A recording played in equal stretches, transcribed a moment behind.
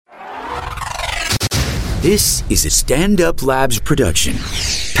This is a Stand Up Labs production,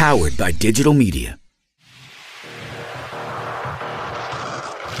 powered by digital media.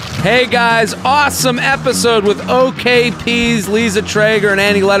 Hey guys, awesome episode with OKP's Lisa Traeger and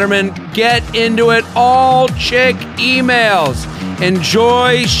Annie Letterman. Get into it, all chick emails.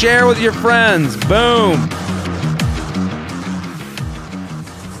 Enjoy, share with your friends. Boom.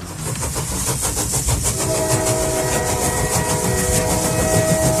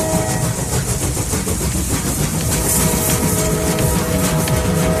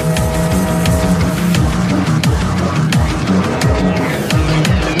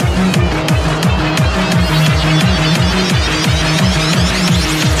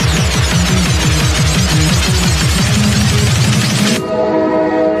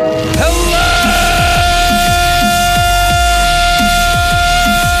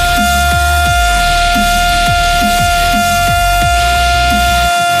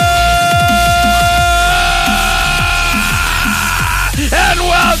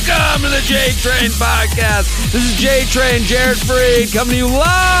 J-Train Podcast. This is J-Train, Jared Freed, coming to you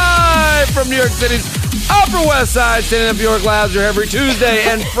live from New York City's Upper West Side, Stand Up York Labs, are every Tuesday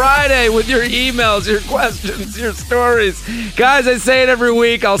and Friday with your emails, your questions, your stories. Guys, I say it every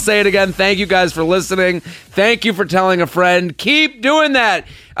week. I'll say it again. Thank you guys for listening. Thank you for telling a friend. Keep doing that.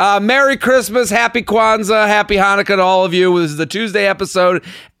 Merry Christmas, Happy Kwanzaa, Happy Hanukkah to all of you. This is the Tuesday episode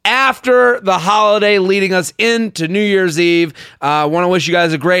after the holiday, leading us into New Year's Eve. I want to wish you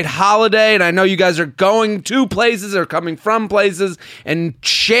guys a great holiday, and I know you guys are going to places or coming from places, and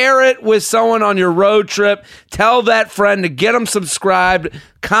share it with someone on your road trip. Tell that friend to get them subscribed,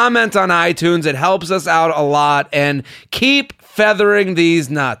 comment on iTunes. It helps us out a lot, and keep feathering these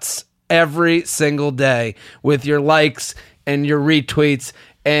nuts every single day with your likes and your retweets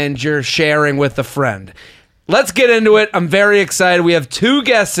and your sharing with a friend. Let's get into it. I'm very excited. We have two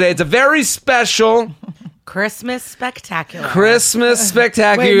guests today. It's a very special Christmas spectacular. Wait,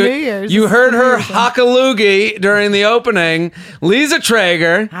 New Year's. You heard her hockaloogie during the opening. Lisa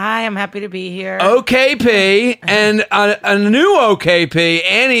Traeger. Hi, I'm happy to be here. OKP and a new OKP,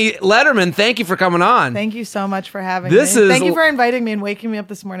 Annie Letterman. Thank you for coming on. Thank you so much for having me. Thank you for inviting me and waking me up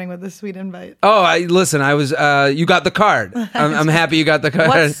this morning with this sweet invite. Oh, I was. You got the card. I'm happy you got the card.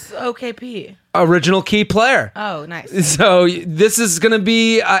 What's OKP? Original key player. Oh, nice. So this is going to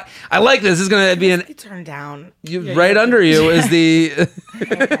be, I like this. This is going to be an... Turn down. Right under you is the...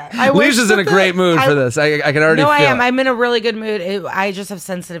 Lisa's in a great mood for this. I can already feel I am. it. I'm in a really good mood. I just have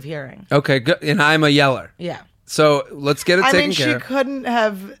sensitive hearing. Okay, good. And I'm a yeller. Yeah. So let's get it taken care of. She couldn't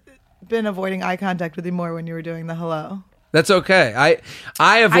have been avoiding eye contact with you more when you were doing the hello. That's okay.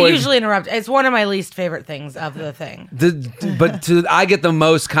 I avoid... I usually interrupt. It's one of my least favorite things of the thing. I get the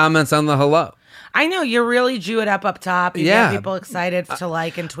most comments on the hello. I know, you really Jew it up top. You get people excited to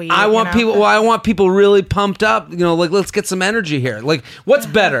like and tweet. I want people really pumped up. You know, like, let's get some energy here. Like, what's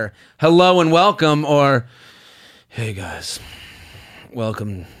better? Hello and welcome, or hey guys,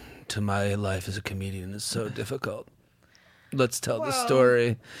 welcome to my life as a comedian. It's so difficult. Let's tell the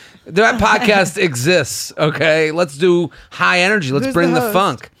story. That podcast exists, okay? Let's do high energy. Let's bring the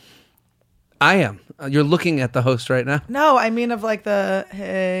funk. I am. You're looking at the host right now. No, I mean of like the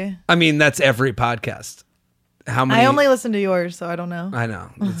hey. I mean, that's every podcast. How many? I only listen to yours, so I don't know. I know.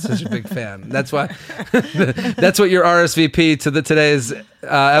 I'm such a big fan. That's why. That's what your RSVP to today's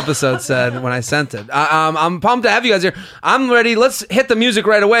episode said when I sent it. I'm pumped to have you guys here. I'm ready. Let's hit the music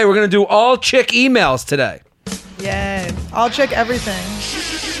right away. We're going to do all chick emails today. Yay. I'll check everything.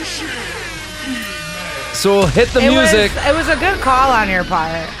 So we'll hit the music. It was a good call on your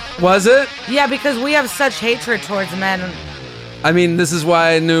part. Was it? Yeah, because we have such hatred towards men. I mean, this is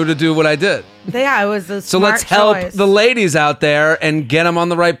why I knew to do what I did. Yeah, it was a So smart let's help choice. the ladies out there and get them on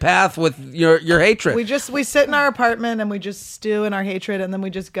the right path with your hatred. We sit in our apartment and we just stew in our hatred, and then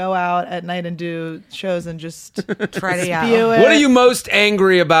we just go out at night and do shows and just try to spew yell. it. What are you most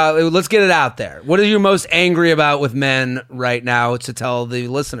angry about? Let's get it out there. What are you most angry about with men right now to tell the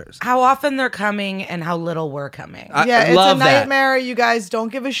listeners? How often they're coming and how little we're coming. Yeah, it's love a nightmare. You guys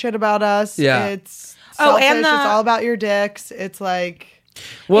don't give a shit about us. Yeah. It's selfish. and It's all about your dicks. It's like...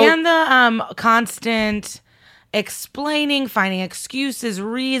 And the constant explaining, finding excuses,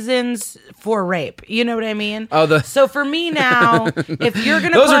 reasons for rape. You know what I mean? So for me now, if you're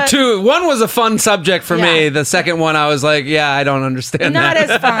going to Those are two. One was a fun subject for me. The second one, I was like, yeah, I don't understand Not that.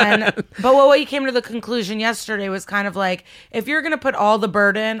 as fun. But what we came to the conclusion yesterday was kind of like, if you're going to put all the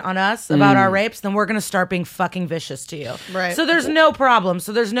burden on us about our rapes, then we're going to start being fucking vicious to you. Right. So there's no problem.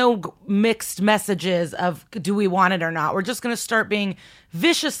 So there's no mixed messages of do we want it or not. We're just going to start being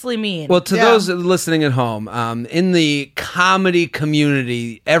viciously mean. Well, to those listening at home, in the comedy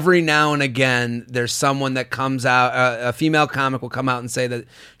community, every now and again, there's someone that comes out, a female comic will come out and say that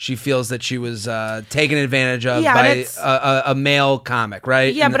she feels that she was taken advantage of by a male comic,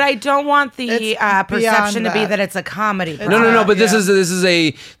 right? Yeah, but I don't want the perception to be that it's a comedy. No. But this is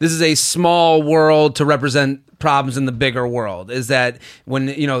a small world to represent problems in the bigger world. Is that when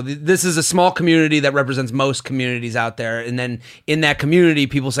this is a small community that represents most communities out there, and then in that community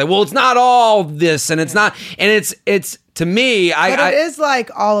people say, well, it's not all this, and it's not, and it's to me, it is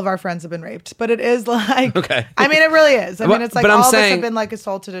like all of our friends have been raped, but it is like, okay. I mean, it really is. I mean, it's like all of us have been like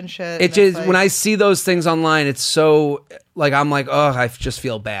assaulted and shit. It just, when I see those things online, it's so like, I'm like, oh, I just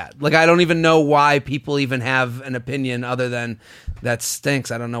feel bad. Like, I don't even know why people even have an opinion other than that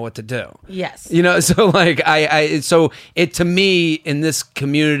stinks. I don't know what to do. Yes. So like so it, to me, in this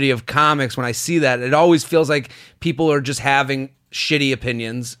community of comics, when I see that, it always feels like people are just having shitty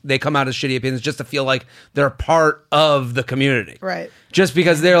opinions. They come out as shitty opinions just to feel like they're part of the community. Right. Just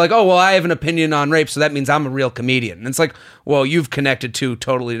because they're like, oh, well, I have an opinion on rape, so that means I'm a real comedian. And it's like, well, you've connected two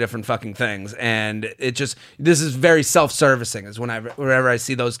totally different fucking things. And it just, this is very self-servicing is whenever I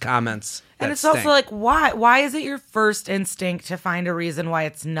see those comments. And it's also like, why is it your first instinct to find a reason why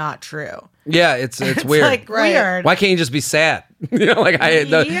it's not true? Yeah, it's weird. Like weird. Why can't you just be sad?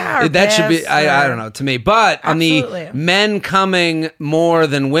 That should be, I don't know, to me. But absolutely. On the men coming more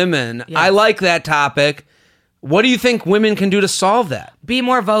than women, yes. I like that topic. What do you think women can do to solve that? Be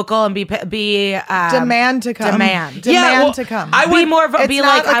more vocal and be demand to come. Demand to come. Be more be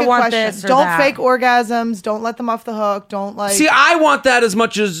like I want question. This. Or don't that. Fake orgasms. Don't let them off the hook. Don't like. See, I want that as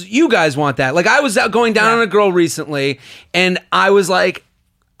much as you guys want that. Like, I was going down on a girl recently, and I was like,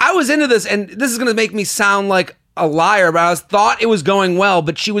 I was into this, and this is going to make me sound like a liar, but I thought it was going well,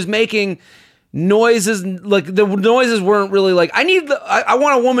 but she was making noises, like the noises weren't really like, I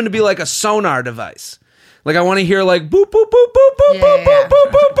want a woman to be like a sonar device. Like, I want to hear like boop, boop, boop, boop, boop, boop, boop,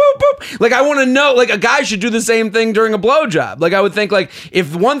 boop, boop, boop, boop. Like, I want to know, like, a guy should do the same thing during a blowjob. Like, I would think, like,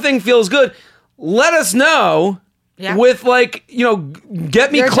 if one thing feels good, let us know. Yeah. With like,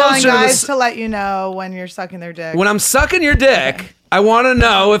 get me you're closer telling guys to let you know when you're sucking their dick. When I'm sucking your dick, I want to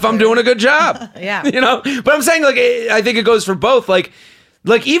know if I'm doing a good job. Yeah. But I'm saying, like, I think it goes for both. Like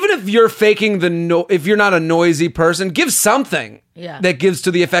even if you're faking if you're not a noisy person, give something that gives to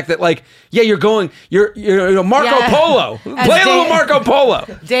the effect that, like, yeah, you're Marco Polo. Play a little Marco Polo.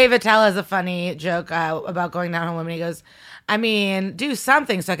 Dave Attell has a funny joke about going down on women. He goes, I mean, do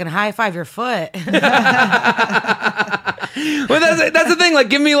something so I can high five your foot. Well, that's the thing. Like,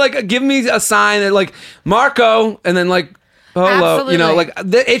 give me a sign that, like, Marco, and then like Polo.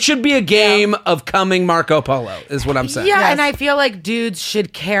 Absolutely. It should be a game of coming Marco Polo is what I'm saying. Yeah, yes. And I feel like dudes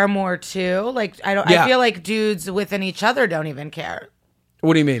should care more too. Like, I feel like dudes within each other don't even care.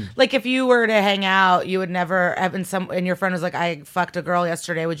 What do you mean? Like, if you were to hang out, you would never have and your friend was like, I fucked a girl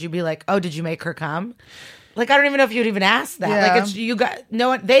yesterday. Would you be like, oh, did you make her come? Like, I don't even know if you'd even ask that. Yeah. Like,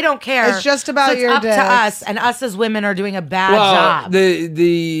 it's they don't care. It's just about your dicks. It's up to us, and us as women are doing a bad job.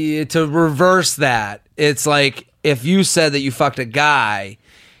 To reverse that, it's like if you said that you fucked a guy,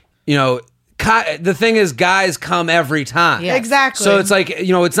 the thing is, guys come every time. Yeah. Exactly. So it's like,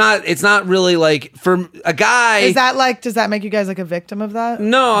 it's not really like for a guy. Is that like, does that make you guys like a victim of that?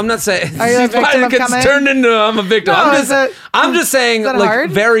 No, I'm not saying. Are you a victim of coming? It's turned into I'm a victim. No, I'm just saying, like,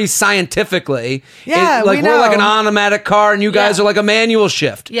 hard? Very scientifically. Yeah, like, we're like an automatic car, and you guys are like a manual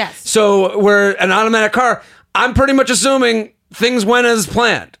shift. Yes. So we're an automatic car. I'm pretty much assuming things went as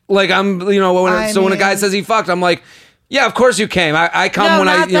planned. Like, I'm, when a guy says he fucked, I'm like, yeah, of course you came. I come no, when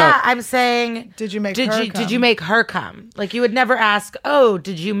not that. I'm saying, did you make her come? Did you make her come? Like, you would never ask, oh,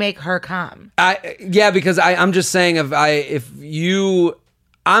 did you make her come? Because I'm just saying,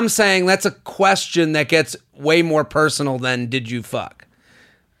 I'm saying that's a question that gets way more personal than did you fuck?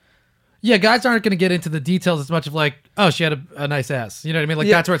 Yeah, guys aren't going to get into the details as much of like, oh, she had a nice ass. You know what I mean? Like,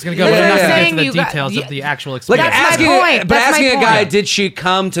 that's where it's going to go. But they're not going to get into the details of the actual experience. Like, that's my point. But asking a guy, did she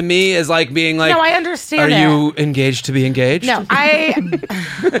come to me is like being like, no, I understand. Are you engaged to be engaged? No, I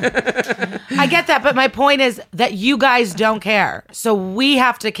get that. But my point is that you guys don't care. So we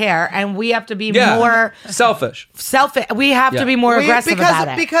have to care, and we have to be more selfish. We have to be more aggressive about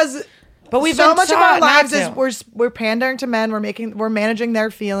it. Because... But we've so been much of our lives is we're we're pandering to men. We're managing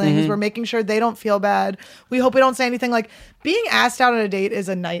their feelings. Mm-hmm. We're making sure they don't feel bad. We hope we don't say anything. Like, being asked out on a date is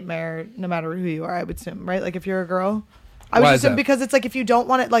a nightmare, no matter who you are. I would assume, right? Like, if you're a girl, I would assume, because it's like, if you don't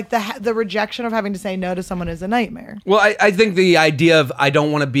want it, like the rejection of having to say no to someone is a nightmare. Well, I think the idea of I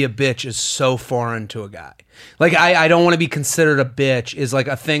don't want to be a bitch is so foreign to a guy. Like, I don't want to be considered a bitch is like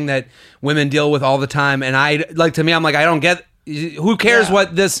a thing that women deal with all the time. And to me, I'm like, I don't get who cares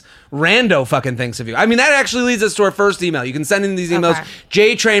what this rando fucking thinks of you? I mean, that actually leads us to our first email. You can send in these emails,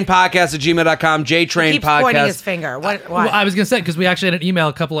 jtrainpodcast@gmail.com, jtrainpodcast. Keeps pointing his finger. What? Well, I was going to say, because we actually had an email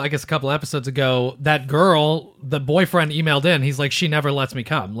a couple episodes ago, that girl, the boyfriend emailed in, he's like, she never lets me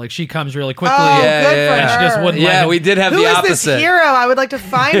come. Like, she comes really quickly. Oh, good for and she just her. wouldn't let him. We did have Who the is opposite. this hero? I would like to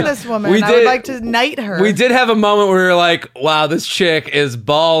find this woman. I would like to knight her. We did have a moment where we were like, wow, this chick is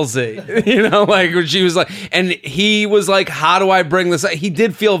ballsy. You know, like, when she was like, and he was like, how do I bring this up? He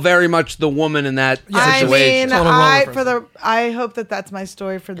did feel very much the woman in that situation. I mean, I hope that that's my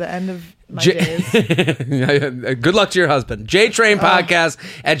story for the end of my days. Good luck to your husband.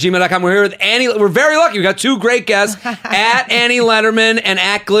 jtrainpodcast@gmail.com. We're here with Annie. We're very lucky. We got two great guests at Annie Letterman and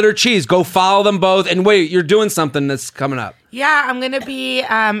at Glitter Cheese. Go follow them both. And wait, you're doing something that's coming up. Yeah, I'm going to be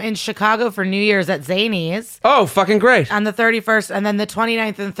in Chicago for New Year's at Zany's. Oh, fucking great. On the 31st, and then the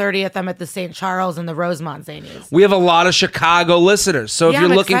 29th and 30th, I'm at the St. Charles and the Rosemont Zany's. We have a lot of Chicago listeners. So if you're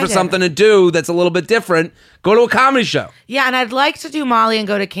looking for something to do that's a little bit different, go to a comedy show. Yeah, and I'd like to do Molly and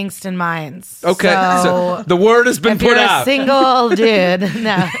go to Kingston Mines. Okay. So the word has been put out. If you're a single dude,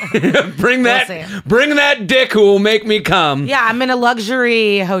 no. bring that dick who will make me come. Yeah, I'm in a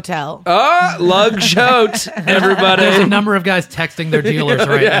luxury hotel. Oh, lug-shote, everybody. There's a number of guys texting their dealers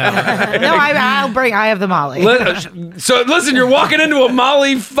right now. No, I have the Molly. So listen, you're walking into a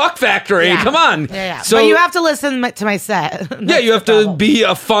Molly fuck factory. Yeah. Come on. Yeah. So but you have to listen to my set. Yeah, you have to be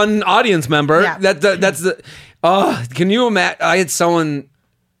a fun audience member. Yeah. That's the. Can you imagine? I had someone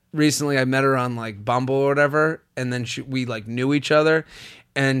recently. I met her on like Bumble or whatever, and then we like knew each other,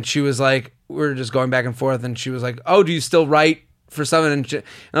 and she was like, we were just going back and forth, and she was like, "Oh, do you still write for something?" And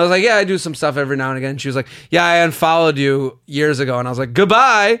I was like, "Yeah, I do some stuff every now and again." And she was like, "Yeah, I unfollowed you years ago," and I was like,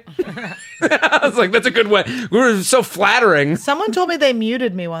 "Goodbye." I was like, "That's a good way." We were so flattering. Someone told me they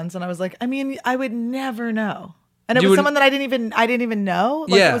muted me once, and I was like, I mean, I would never know. And it was someone that I didn't even know.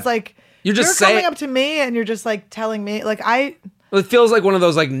 Like, it was like, you're coming up to me and you're just like telling me, like, well, it feels like one of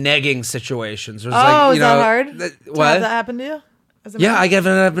those like negging situations. Is that hard? What? Have that happen to you? Yeah, I get it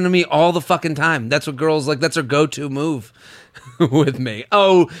happen to me all the fucking time. That's what girls like. That's their go-to move with me.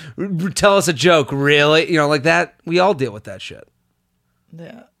 Oh, tell us a joke, really? You know, like that. We all deal with that shit.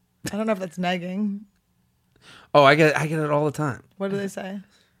 Yeah, I don't know if that's negging. Oh, I get it all the time. What do they say?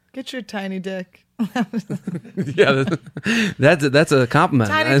 Get your tiny dick. Yeah, that's a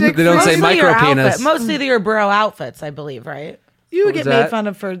compliment. They don't say micro penis. Mostly your bro outfits, I believe, right? You would get made fun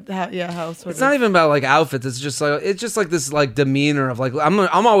of for how sort it's not even about like outfits. It's just like this like demeanor of like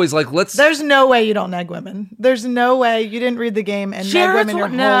I'm always like let's. There's no way you don't neg women. There's no way you didn't read the game and neg women your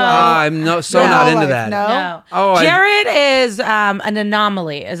whole life. I'm not into that. No. Oh, Jared is an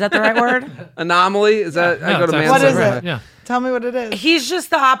anomaly. Is that the right word? Anomaly? Is that? I go to What is it? Yeah. Tell me what it is. He's just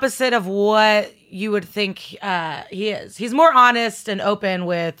the opposite of what you would think he is. He's more honest and open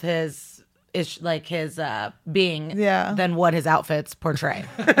with his being than what his outfits portray.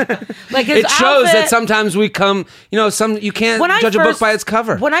 Like his it shows that sometimes we come, you can't judge a book by its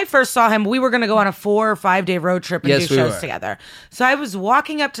cover. When I first saw him, we were going to go on a 4 or 5 day road trip and do shows together. So I was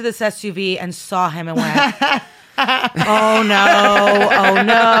walking up to this SUV and saw him and went, oh no.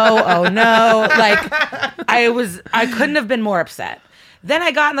 Like I couldn't have been more upset. Then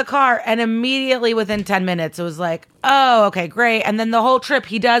I got in the car and immediately within 10 minutes, it was like, oh, okay, great. And then the whole trip,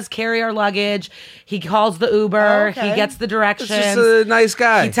 he does carry our luggage. He calls the Uber. Okay. He gets the directions. He's just a nice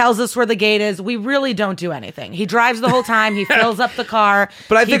guy. He tells us where the gate is. We really don't do anything. He drives the whole time. He fills up the car.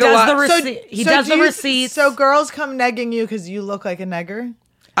 But I think he does the receipts. So girls come negging you because you look like a negger?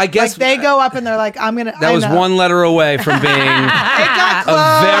 I guess like they go up and they're like, "I'm gonna." That was one letter away from being it got close.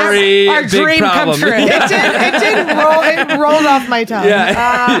 A very Our big dream problem. Come true. It rolled off my tongue.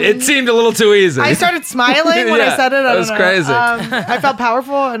 Yeah, it seemed a little too easy. I started smiling when I said it. That was crazy. I felt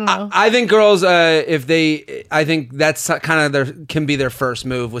powerful. I don't know. I think girls, I think that's kind of can be their first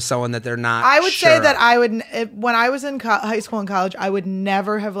move with someone that they're not. I would say that when I was in high school and college, I would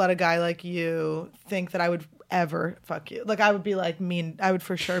never have let a guy like you think that I would ever fuck you. Like I would be like mean. I would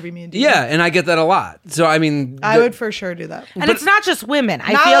for sure be mean to you. Yeah, and I get that a lot. So I mean, I would for sure do that. And it's not just women.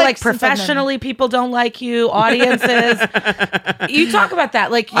 I feel like professionally people don't like you. Audiences. You talk about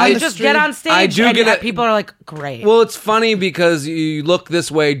that. Like you just get on stage and people are like, great. Well, it's funny because you look this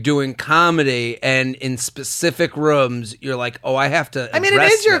way doing comedy, and in specific rooms, you're like, oh, I have to. I mean, it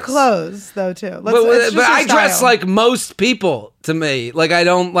is your clothes though too. But I dress like most people. To me, like I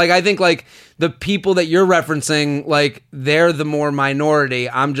don't like. I think like the people that you're referencing, like they're the more minority.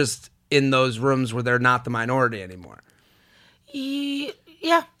 I'm just in those rooms where they're not the minority anymore.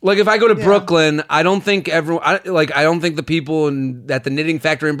 Yeah. Like if I go to Brooklyn, I don't think I don't think the people at the Knitting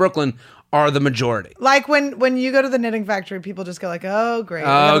Factory in Brooklyn are the majority. Like when you go to the knitting factory, people just go like, "Oh, great.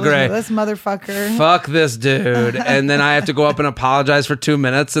 Oh, great. This motherfucker. Fuck this dude." And then I have to go up and apologize for 2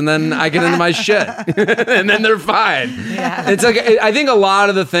 minutes, and then I get into my shit. And then they're fine. Yeah. It's like, I think a lot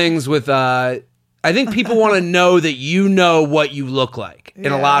of the things with, I think people want to know that you know what you look like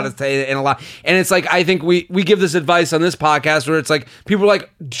in a lot. And it's like, I think we give this advice on this podcast where it's like, people are like,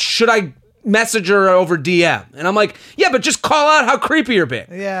 should I message her over DM? And I'm like, yeah, but just call out how creepy you're being.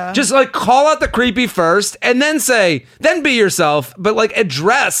 Yeah. Just like call out the creepy first and then then be yourself, but like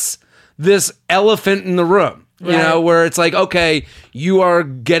address this elephant in the room. You know, where it's like, okay, you are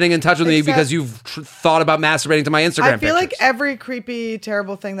getting in touch with me because you've thought about masturbating to my Instagram I feel pictures. like every creepy,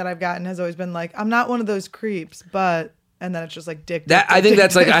 terrible thing that I've gotten has always been like, I'm not one of those creeps, but... And then it's just like dick. I think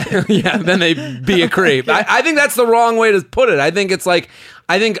that's like, then they be a creep. I think that's the wrong way to put it. I think it's like,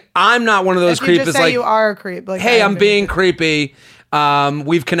 I think I'm not one of those creeps. Just say like, you are a creep. Like, hey, I'm being creepy.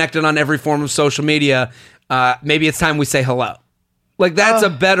 We've connected on every form of social media. Maybe it's time we say hello. Like, that's a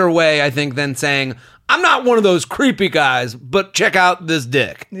better way, I think, than saying, I'm not one of those creepy guys, but check out this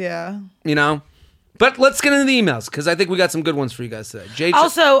dick. Yeah. You know? But let's get into the emails, because I think we got some good ones for you guys today.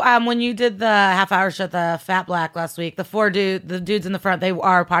 Also, when you did the half-hour show at the Fat Black last week, the dudes in the front, they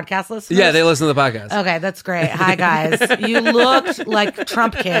are podcast listeners? Yeah, they listen to the podcast. Okay, that's great. Hi, guys. You looked like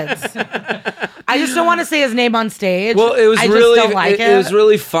Trump kids. I just don't want to say his name on stage. Well, it was I really, just don't like it. It was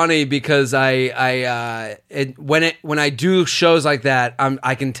really funny because when I do shows like that,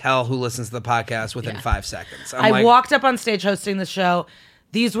 I can tell who listens to the podcast within 5 seconds. I walked up on stage hosting the show.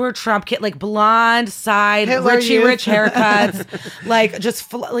 These were Trump kids, like blonde, side, Hitler Richie youth. Rich haircuts, like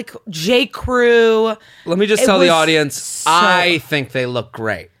just like J. Crew. Let me just tell the audience, I think they look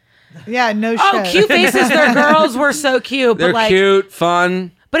great. Yeah, no shit. Oh, cute faces. Their girls were so cute. They're but like, cute,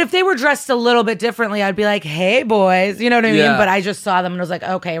 fun. But if they were dressed a little bit differently, I'd be like, hey, boys. You know what I mean? Yeah. But I just saw them and was like,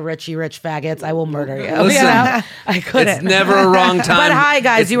 okay, Richie Rich faggots, I will murder you. Listen, You know? I couldn't. It's never a wrong time. But hi,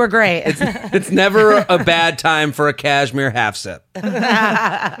 guys. You were great. It's never a bad time for a cashmere half sip.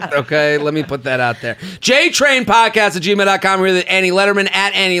 Okay, let me put that out there. JTrainPodcast@gmail.com. We're with Annie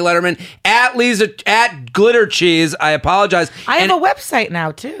Letterman, at Lisa, at Glitter Cheese. I apologize. I have a website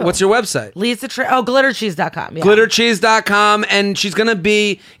now, too. What's your website? glittercheese.com. Yeah. Glittercheese.com, and she's going to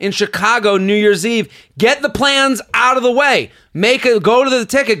be in Chicago New Year's Eve. Get the plans out of the way. Go to the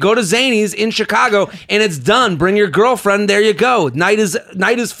ticket, go to Zany's in Chicago, and it's done. Bring your girlfriend. There you go. Night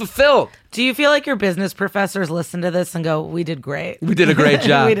is fulfilled. Do you feel like your business professors listen to this and go, we did great? We did a great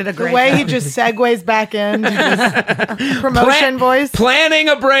job. We did a great The way job. he just segues back in to this promotion voice. Planning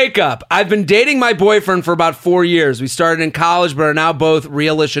a breakup. I've been dating my boyfriend for about 4 years. We started in college, but are now both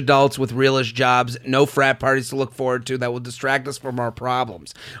realish adults with realish jobs. No frat parties to look forward to that will distract us from our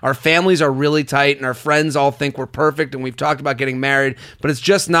problems. Our families are really tight, and our friends all think we're perfect, and we've talked about getting married, but it's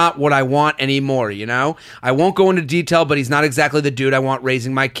just not what I want anymore, you know? I won't go into detail, but he's not exactly the dude I want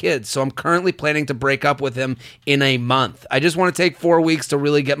raising my kids, so I'm currently planning to break up with him in a month. I just want to take 4 weeks to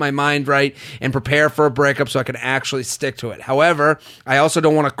really get my mind right and prepare for a breakup so I can actually stick to it. However, I also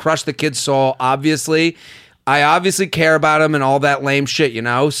don't want to crush the kid's soul, obviously. I obviously care about him and all that lame shit, you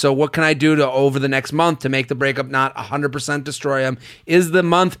know? So what can I do over the next month to make the breakup not 100% destroy him? Is the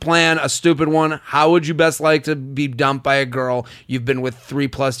month plan a stupid one? How would you best like to be dumped by a girl you've been with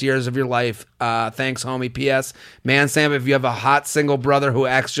 3+ years of your life? Thanks, homie. P.S. Man, Sam, if you have a hot single brother who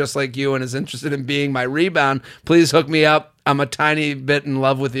acts just like you and is interested in being my rebound, please hook me up. I'm a tiny bit in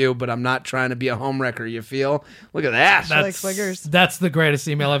love with you, but I'm not trying to be a homewrecker. You feel? Look at that. Like Swiggers. That's the greatest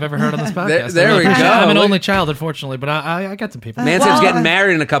email I've ever heard on this podcast. There we go. I'm an only child, unfortunately, but I got some people. Man, Sam's getting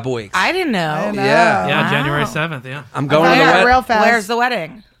married in a couple weeks. I didn't know. Yeah. Yeah, Wow. January 7th, yeah. I'm going to the Yeah, wedding. real fast. Where's the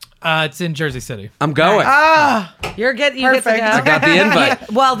wedding? It's in Jersey City. I'm going. You get to Perfect. go. I got the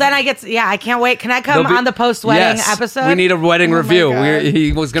invite. Well, then I I can't wait. Can I come There'll be- on the post-wedding Yes. episode? We need a wedding review. God.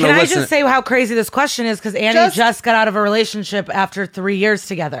 He was going to Can I listen. just say how crazy this question is? Because Annie just got out of a relationship after 3 years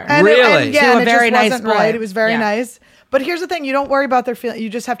together. Really? To Yeah, a and it very just nice wasn't boy. right. It was very Yeah. nice. But here's the thing: you don't worry about their feelings.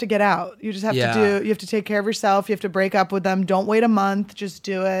 You just have to get out. You just have Yeah. you have to take care of yourself. You have to break up with them. Don't wait a month. Just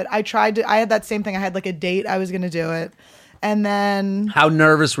do it. I had that same thing. I had like a date. I was going to do it. And then, How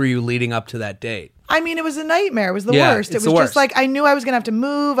nervous were you leading up to that date? I mean, it was a nightmare. It was the Yeah, worst. It it's was the just worst. like, I knew I was going to have to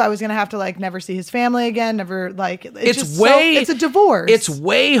move. I was going to have to like never see his family again. Never like, it's a divorce. It's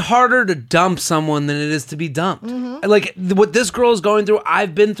way harder to dump someone than it is to be dumped. Like what this girl is going through,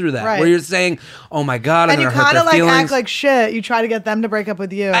 I've been through that. Right. Where you're saying, "Oh my God, I'm and you going to hurt kind their of like feelings." act like shit. You try to get them to break up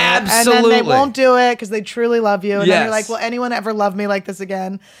with you. And then Absolutely. they won't do it because they truly love you. And then Yes. you're like, will anyone ever love me like this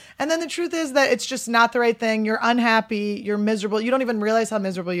again? And then the truth is that it's just not the right thing. You're unhappy. You're miserable. You don't even realize how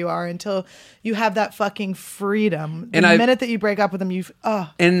miserable you are until you have that fucking freedom. The And minute that you break up with them,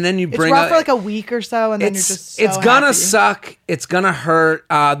 and then you it's bring rough up for like a week or so, and then you're just so it's gonna happy. suck. It's gonna hurt.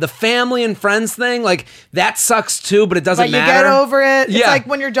 The family and friends thing, like that sucks too, but it doesn't But you matter. get over it. It's Yeah. like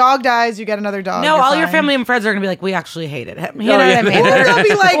when your dog dies, you get another dog. No, You're all your fine. family and friends are gonna be like, we actually hated him. You Oh, know yeah. what I mean? Or they'll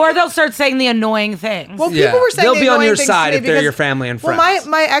be like, or they'll start saying the annoying things. well, Yeah. people were saying They'll the be on annoying your things side to me if they're because- your family and friends. Well,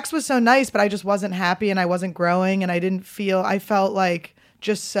 my ex was so nice, but I just wasn't happy, and I wasn't growing, and I felt like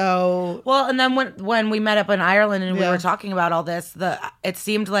just so. Well, and then when we met up in Ireland and we Yeah. were talking about all this, it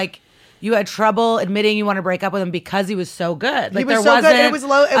seemed like you had trouble admitting you want to break up with him because he was so good. Like was there so good. wasn't It was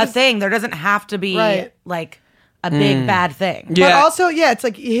low- it a was- thing. There doesn't have to be Right. like a big bad thing. Yeah. But also, yeah, it's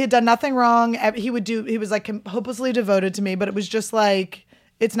like he had done nothing wrong. He was like hopelessly devoted to me, but it was just like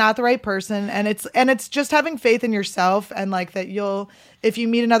it's not the right person, and it's just having faith in yourself, and like that if you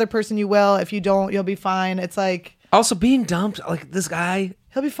meet another person, you will. If you don't, you'll be fine. It's like Also, being dumped, like this guy,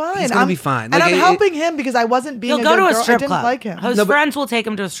 he'll be fine. He's gonna be fine. And Like, I'm helping him because I wasn't being He'll a go good to a girl. strip I didn't club. like him. His friends will take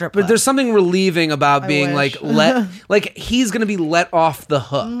him to a strip club. but there's something relieving about being wish. like like he's gonna be let off the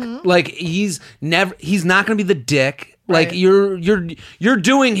hook. Mm-hmm. Like he's not gonna be the dick. Like Right. you're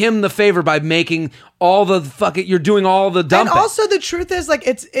doing him the favor by making all the fucking you're doing all the dumping. And also, the truth is, like,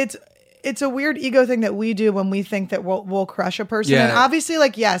 it's a weird ego thing that we do when we think that we'll crush a person. Yeah. And obviously,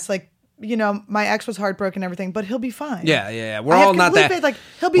 like, yes, like, you know, my ex was heartbroken and everything, but he'll be fine. Yeah. We're I have all not complete that. faith, like,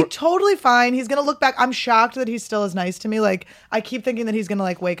 he'll be totally fine. He's gonna look back. I'm shocked that he still is nice to me. Like, I keep thinking that he's gonna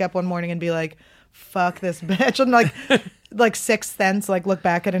like wake up one morning and be like, "Fuck this bitch," and like Sixth Sense, like look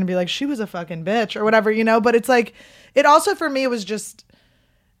back at it and be like, "She was a fucking bitch" or whatever, you know. But it's like, it also for me was just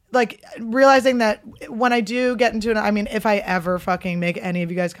like realizing that when I do get into it, I mean, if I ever fucking make any of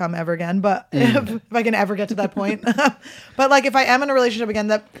you guys come ever again, but if I can ever get to that point, but like if I am in a relationship again,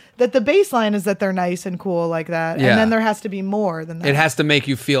 that the baseline is that they're nice and cool like that, Yeah. and then there has to be more than that. It has to make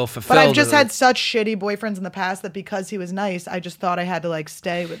you feel fulfilled. But I've just had such shitty boyfriends in the past that because he was nice, I just thought I had to like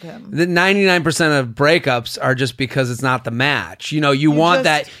stay with him. The 99% of breakups are just because it's not the match. You know, you want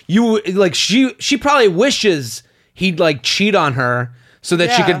just- that. You like she probably wishes he'd like cheat on her so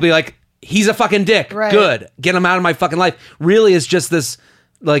that she Yeah. could be like, he's a fucking dick. Right. Good. Get him out of my fucking life. Really, it's just this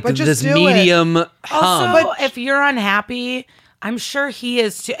like But just this do it. medium also, hum. if you're unhappy, I'm sure he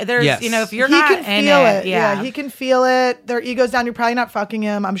is too. There's, Yes. you know, if you're He not can in feel it, it. Yeah, he can feel it. Their ego's down. You're probably not fucking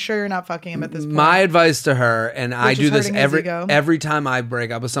him. I'm sure you're not fucking him at this point. My advice to her, and I Which do is this hurting his ego. every time I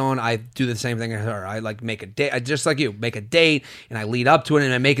break up with someone, I do the same thing as her. I like make a date, just like you, make a date, and I lead up to it,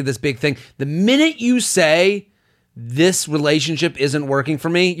 and I make it this big thing. The minute you say this relationship isn't working for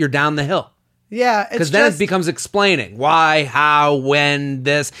me, you're down the hill. Yeah, it's Because then just, it becomes explaining why, how, when,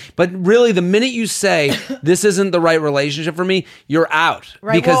 this. But really, the minute you say this isn't the right relationship for me, you're out.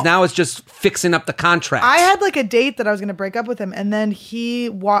 Right, Because well- now it's just fixing up the contract. I had like a date that I was going to break up with him, and then he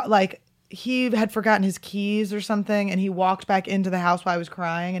had forgotten his keys or something, and he walked back into the house while I was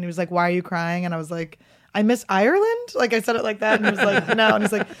crying, and he was like, "Why are you crying?" And I was like, "I miss Ireland." Like I said it like that, and he was like, "No," and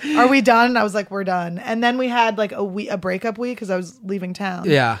he's like, "Are we done?" And I was like, "We're done." And then we had like a breakup week because I was leaving town.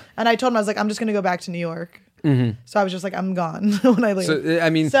 Yeah. and I told him I was like, "I'm just going to go back to New York." So I was just like, I'm gone when I leave. So, I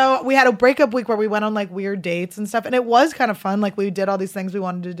mean- so we had a breakup week where we went on like weird dates and stuff, and it was kind of fun. Like we did all these things we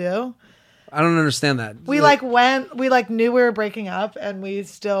wanted to do. I don't understand that. We knew we were breaking up, and we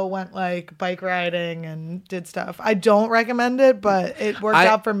still went like bike riding and did stuff. I don't recommend it, but it worked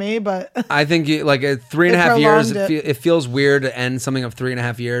out for me. But I think like 3.5 It years, prolonged it. it feels weird to end something of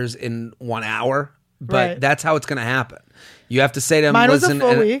 3.5 years in 1 hour, but Right. that's how it's going to happen. You have to say to him, Mine was a listen, full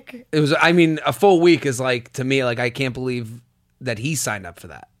and week. It was, I mean, a full week is like, to me, like, I can't believe that he signed up for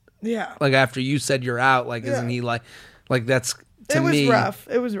that. yeah, Like after you said you're out, like, isn't he like that's to it was me rough.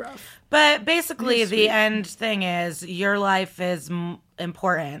 It was rough. But basically, the end thing is your life is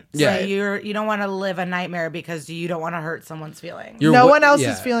important. Yeah. So you don't want to live a nightmare because you don't want to hurt someone's feelings. No one else's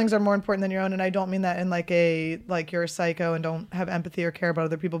yeah. feelings are more important than your own, and I don't mean that in like you're a psycho and don't have empathy or care about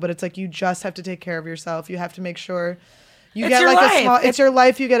other people. But it's like you just have to take care of yourself. You have to make sure. You It's get your like life. a small. It's your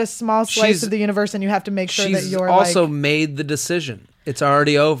life. You get a small slice She's- of the universe, and you have to make sure that She's you're also like. made the decision. It's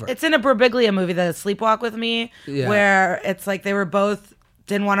already over. It's in a Birbiglia movie, the Sleepwalk with Me, Yeah. where it's like they were both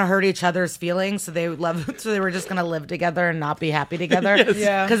didn't want to hurt each other's feelings, so they were just gonna live together and not be happy together.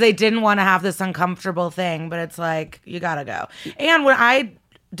 Yeah. Because they didn't want to have this uncomfortable thing. But it's like you gotta go. And when I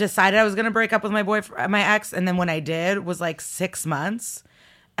decided I was gonna break up with my ex, and then when I did was like 6 months.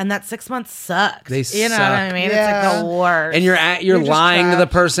 And that 6 months sucked. They you know what I suck. mean? Yeah. It's like the worst. and you're just lying to the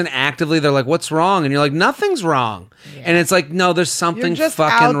trapped. person actively. They're like, "What's wrong?" And you're like, "Nothing's wrong." And it's like, "No, there's something You're just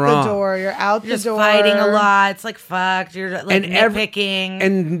fucking out wrong." the door. You're out You're just the door. fighting a lot. It's like fucked. You're like nitpicking.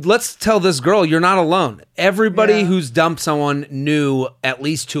 And let's tell this girl, you're not alone. Everybody Yeah. who's dumped someone knew at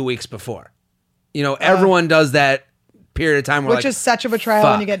least 2 weeks before. everyone does that period of time where which is such a betrayal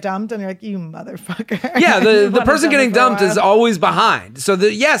when you get dumped and you're like, you motherfucker. Yeah, the person getting dumped is always behind. So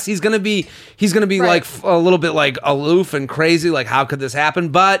yes, he's gonna be like a little bit like aloof and crazy, like how could this happen?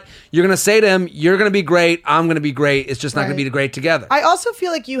 But you're gonna say to him, you're gonna be great, I'm gonna be great. It's just not gonna be great together. I also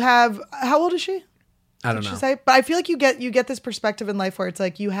feel like you have, how old is she? I don't know. But I feel like you get this perspective in life where it's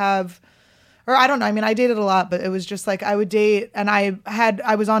like you have, or I don't know. I mean, I dated a lot, but it was just like I would date, and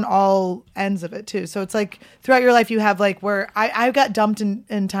I was on all ends of it too. So it's like throughout your life, you have like where I got dumped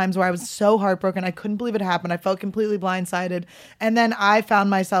in times where I was so heartbroken, I couldn't believe it happened. I felt completely blindsided, and then I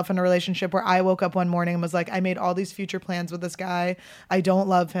found myself in a relationship where I woke up one morning and was like, I made all these future plans with this guy. I don't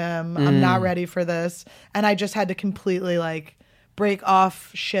love him. I'm not ready for this, and I just had to completely like break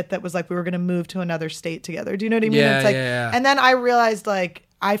off shit that was like we were going to move to another state together. Do you know what I mean? Yeah, it's like, yeah. And then I realized like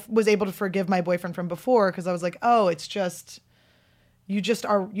I was able to forgive my boyfriend from before because I was like, oh, it's just you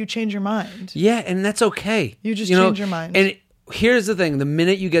change your mind. Yeah, and that's okay. You just change your mind. And here's the thing: the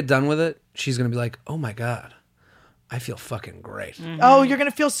minute you get done with it, she's gonna be like, "Oh my god, I feel fucking great." Mm-hmm. Oh, you're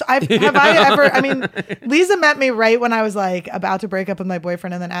gonna feel. I mean, Lisa met me right when I was like about to break up with my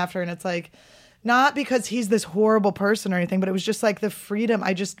boyfriend, and then after, and it's like. Not because he's this horrible person or anything, but it was just like the freedom.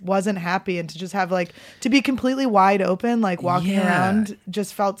 I just wasn't happy, and to just have like to be completely wide open, like walking around,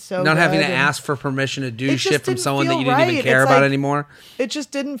 just felt so. Not good. having to ask for permission to do shit from someone that you didn't right. even care about anymore. It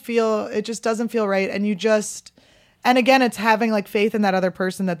just didn't feel. It just doesn't feel right, and you just. And again, it's having like faith in that other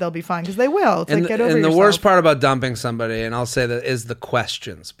person that they'll be fine because they will. It's like get over yourself. And the worst part about dumping somebody, and I'll say that, is the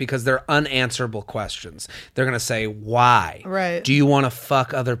questions, because they're unanswerable questions. They're gonna say, "Why? Right? Do you want to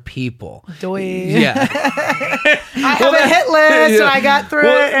fuck other people?" Yeah. I have a hit list, and I got through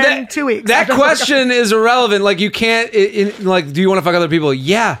it in 2 weeks. That question is irrelevant. Like you can't. Like, do you want to fuck other people?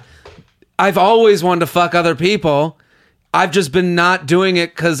 Yeah, I've always wanted to fuck other people. I've just been not doing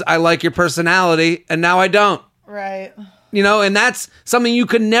it because I like your personality, and now I don't. Right. And that's something you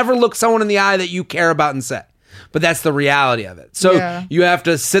could never look someone in the eye that you care about and say. But that's the reality of it. So you have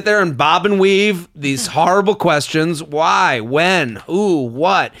to sit there and bob and weave these horrible questions. Why? When? Who?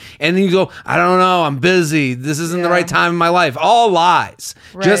 What? And then you go, I don't know. I'm busy. This isn't the right time in my life. All lies.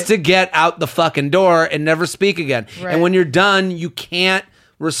 Right. Just to get out the fucking door and never speak again. Right. And when you're done, you can't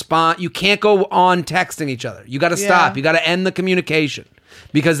respond. You can't go on texting each other. You got to stop. You got to end the communication.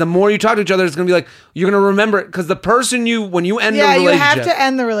 Because the more you talk to each other, it's going to be like, you're going to remember it. Because the person when you end a relationship. Yeah, you have to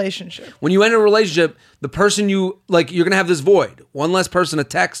end the relationship. When you end a relationship, the person you're going to have this void. One less person to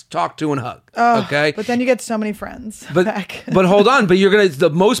text, talk to, and hug. Oh, okay? But then you get so many friends back. But hold on. But a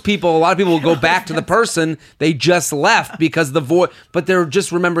lot of people will go back to the person they just left because the void. But they're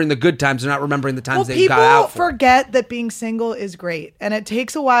just remembering the good times. They're not remembering the times they got out for. People forget that being single is great. And it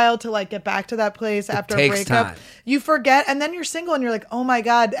takes a while to like get back to that place after a breakup. Time. You forget, and then you're single and you're like, oh my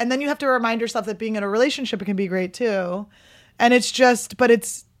God. And then you have to remind yourself that being in a relationship can be great too. And it's just,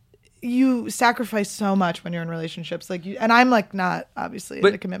 you sacrifice so much when you're in relationships. And I'm like not obviously in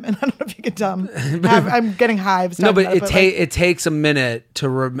a commitment. I don't know if you can tell. I'm getting hives. No, but it takes a minute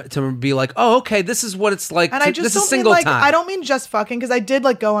to be like, oh, okay, this is what it's like. And I just this don't is single mean time. I don't mean just fucking, because I did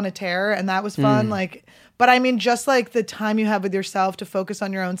like go on a tear and that was fun. But I mean just like the time you have with yourself to focus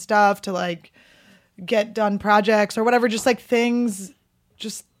on your own stuff, to like get done projects or whatever, just like things,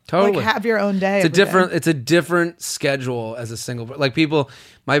 just totally like have your own day. It's a different schedule as a single. Like people,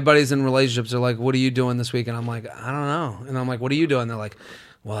 my buddies in relationships are like, "What are you doing this week?" And I'm like, "I don't know." And I'm like, "What are you doing?" And they're like,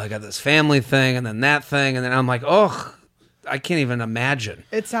 "Well, I got this family thing, and then that thing," and then I'm like, "Oh." I can't even imagine.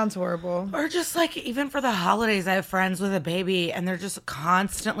 It sounds horrible. Or just like even for the holidays, I have friends with a baby and they're just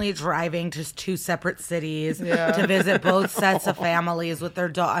constantly driving to two separate cities to visit both sets of families with their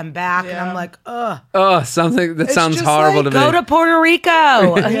dog. I'm back and I'm like, ugh. Oh, something that sounds horrible to me. Go to Puerto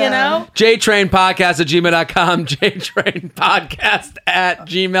Rico, you know? JTrainPodcast@gmail.com.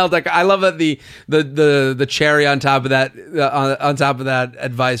 JTrainPodcast@gmail.com. I love that the cherry on top of that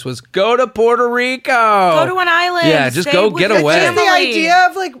advice was go to Puerto Rico. Go to an island. Yeah, just go get away. Just the idea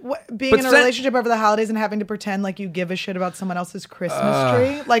of like being in a relationship over the holidays and having to pretend like you give a shit about someone else's Christmas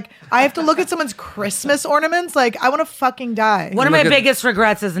tree. Like I have to look at someone's Christmas ornaments. Like I want to fucking die. One of my biggest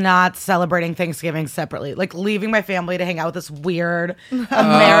regrets is not celebrating Thanksgiving separately. Like leaving my family to hang out with this weird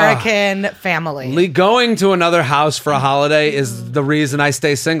American family. Going to another house for a holiday is the reason I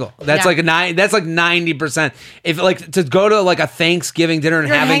stay single. That's like 90%. If like to go to like a Thanksgiving dinner and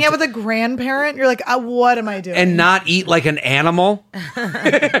hang out with a grandparent, you're like, what am I doing? And not eat like an animal.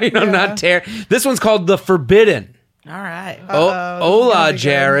 Not tear. This one's called The Forbidden. All right. Hola,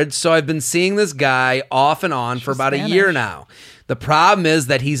 Jared. So I've been seeing this guy off and on for about a year now. The problem is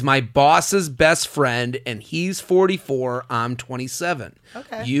that he's my boss's best friend, and he's 44. I'm 27.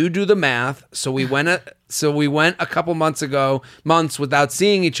 Okay. You do the math. So we went a couple months without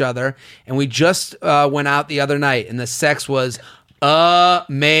seeing each other, and we just went out the other night, and the sex was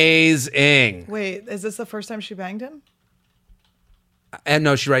amazing. Wait, is this the first time she banged him? And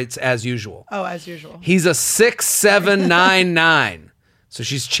no, she writes as usual. Oh, as usual. He's a 6.799. So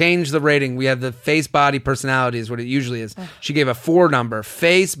she's changed the rating. We have the face, body, personality is what it usually is. She gave a 4 number: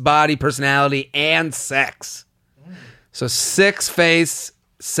 face, body, personality, and sex. So 6 face,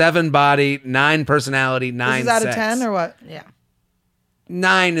 7 body, 9 personality, 9 This is out sex. of 10 or what? Yeah.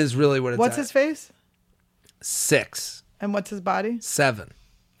 9 is really what it's What's at. his face? 6. And what's his body? 7.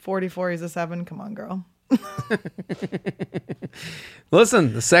 44, he's a 7. Come on, girl.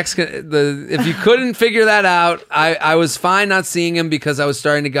 Listen, if you couldn't figure that out, I was fine not seeing him because I was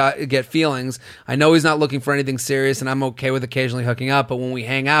starting to get feelings. I know he's not looking for anything serious, and I'm okay with occasionally hooking up, but when we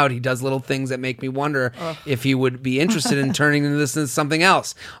hang out, he does little things that make me wonder if he would be interested in turning this into something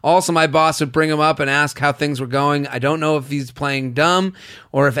else. Also, my boss would bring him up and ask how things were going. I don't know if he's playing dumb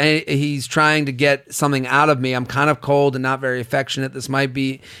or if he's trying to get something out of me. I'm kind of cold and not very affectionate. This might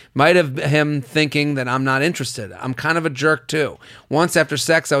have him thinking that I'm not interested. I'm kind of a jerk too. Once after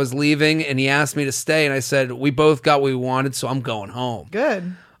sex, I was leaving and he asked me to stay, and I said, we both got what we wanted, so I'm going home. Good.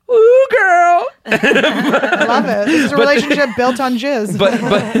 Ooh, girl. I love it. This is a relationship built on jizz.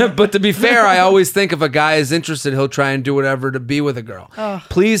 But to be fair, I always think if a guy is interested, he'll try and do whatever to be with a girl.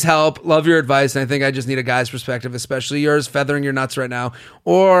 Please help. Love your advice, and I think I just need a guy's perspective, especially yours, feathering your nuts right now.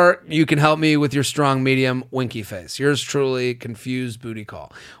 Or you can help me with your strong medium, winky face. Yours truly, confused booty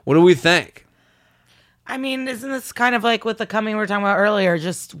call. What do we think? I mean, isn't this kind of like with the coming we were talking about earlier?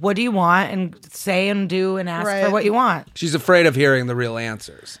 Just what do you want, and say and do and ask Right. for what you want. She's afraid of hearing the real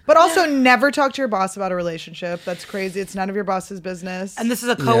answers. But also never talk to your boss about a relationship. That's crazy. It's none of your boss's business. And this is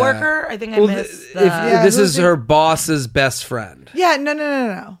a coworker. I think I missed. This is her boss's best friend. Yeah,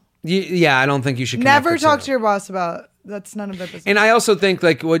 no. Yeah, I don't think you should connect Never with talk her. to your boss about. That's none of their business. And I also think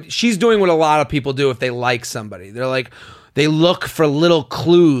like what she's doing, what a lot of people do if they like somebody. They're like, they look for little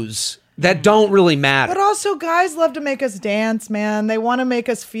clues that don't really matter. But also, guys love to make us dance, man. They want to make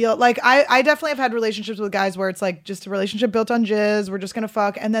us feel like I definitely have had relationships with guys where it's like just a relationship built on jizz. We're just gonna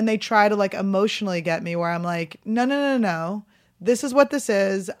fuck, and then they try to like emotionally get me, where I'm like, no. This is what this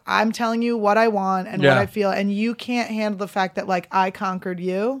is. I'm telling you what I want and what I feel, and you can't handle the fact that like I conquered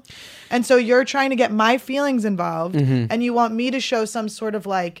you, and so you're trying to get my feelings involved, and you want me to show some sort of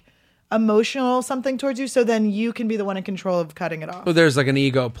like emotional something towards you, so then you can be the one in control of cutting it off. Well, there's like an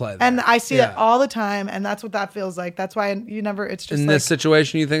ego play there. And I see that all the time, and that's what that feels like. That's why you never. It's just in like, this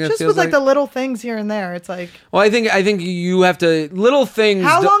situation, you think it just feels with like the little things here and there. It's like, well, I think you have to little things.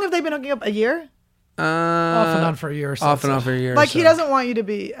 how long have they been hooking up? A year? Off and on for a year or so. Off and on for a year. Like or so. he doesn't want you to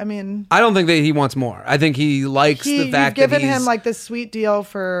be. I mean, I don't think that he wants more. I think he likes the fact you've that given he's him like this sweet deal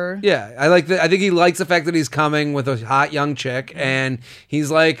for. Yeah, I think he likes the fact that he's coming with a hot young chick, and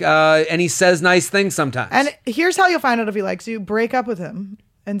he's like, and he says nice things sometimes. And here's how you'll find out if he likes you: break up with him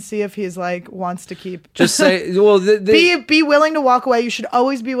and see if he's like wants to keep. Just say, well, be willing to walk away. You should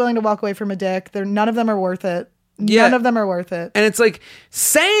always be willing to walk away from a dick. None of them are worth it. None of them are worth it. And it's like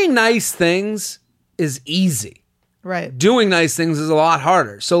saying nice things is easy. Right. Doing nice things is a lot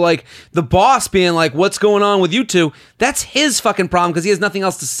harder. So like the boss being like, what's going on with you two? That's his fucking problem because he has nothing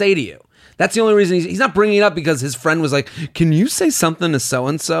else to say to you. That's the only reason he's not bringing it up because his friend was like, can you say something to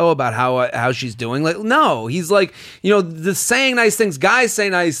so-and-so about how she's doing? Like, no, he's like, the saying nice things, guys say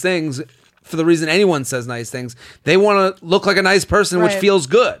nice things for the reason anyone says nice things. They want to look like a nice person, which feels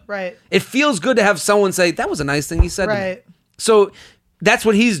good. Right. It feels good to have someone say, that was a nice thing he said to me. So that's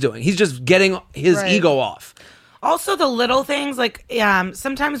what he's doing. He's just getting his ego off. Also, the little things, like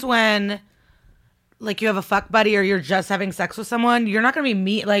sometimes when like you have a fuck buddy or you're just having sex with someone, you're not going to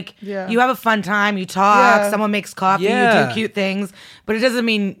be you have a fun time, you talk, someone makes coffee, you do cute things, but it doesn't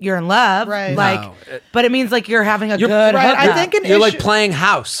mean you're in love. Right. Like, No. But it means like you're having a good hookup. I think You're like playing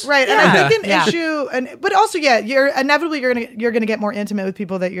house. Right. And I think an issue, but also, you're inevitably you're gonna get more intimate with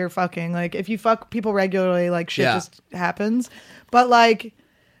people that you're fucking. Like if you fuck people regularly, like shit just happens. But like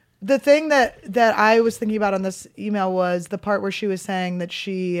the thing that I was thinking about on this email was the part where she was saying that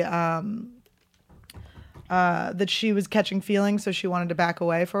she was catching feelings, so she wanted to back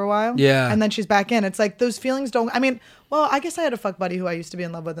away for a while. Yeah. And then she's back in. It's like those feelings don't. I mean, well, I guess I had a fuck buddy who I used to be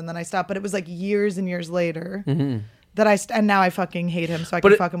in love with, and then I stopped. But it was like years and years later that and now I fucking hate him, so I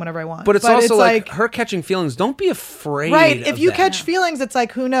can fuck him whenever I want. But it's also like her catching feelings. Don't be afraid. Right. If you that. catch feelings, it's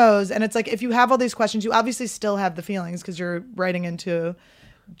like, who knows? And it's like, if you have all these questions, you obviously still have the feelings because you're writing into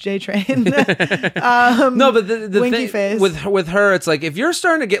J-Train. No, but the winky thing face. with her, it's like if you're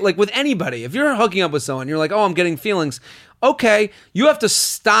starting to get like with anybody, if you're hooking up with someone, you're like, oh, I'm getting feelings. Okay, you have to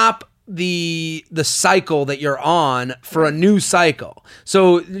stop the cycle that you're on for a new cycle.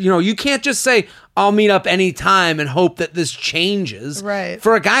 So you can't just say I'll meet up anytime and hope that this changes. Right.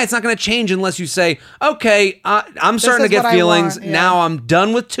 For a guy, it's not going to change unless you say, okay, I'm starting to get feelings. Want, yeah. Now I'm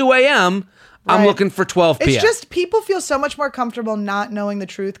done with 2 a.m. I'm looking for 12 p.m. It's just people feel so much more comfortable not knowing the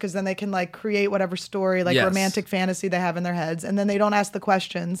truth because then they can like create whatever story, like romantic fantasy they have in their heads, and then they don't ask the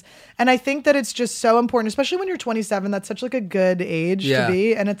questions. And I think that it's just so important, especially when you're 27. That's such like a good age to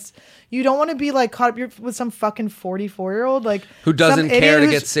be, and you don't want to be like caught up with some fucking 44-year-old like who doesn't care to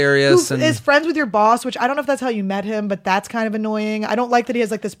get serious who is friends with your boss, which I don't know if that's how you met him, but that's kind of annoying. I don't like that he has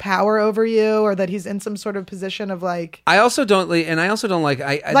like this power over you or that he's in some sort of position of like. I also don't like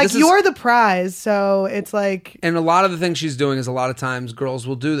you're the prize. So it's like, and a lot of the things she's doing is a lot of times girls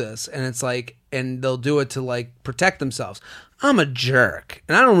will do this, and it's like, and they'll do it to like protect themselves. I'm a jerk,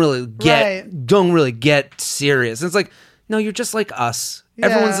 and I don't really get serious. And it's like, no, you're just like us. Yeah.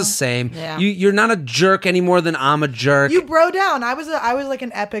 Everyone's the same. Yeah. You're not a jerk any more than I'm a jerk. You bro down. I was like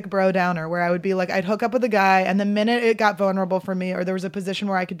an epic bro downer where I would be like, I'd hook up with a guy, and the minute it got vulnerable for me or there was a position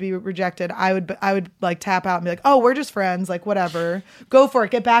where I could be rejected, I would like tap out and be like, oh, we're just friends, like whatever, go for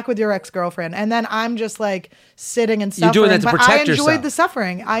it, get back with your ex-girlfriend. And then I'm just like sitting and suffering. You're doing that to protect yourself. I enjoyed the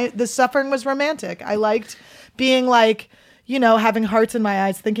suffering. The suffering was romantic. I liked being like, having hearts in my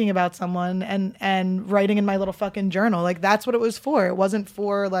eyes, thinking about someone and writing in my little fucking journal. Like, that's what it was for. It wasn't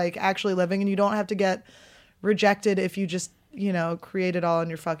for like actually living, and you don't have to get rejected if you just, create it all in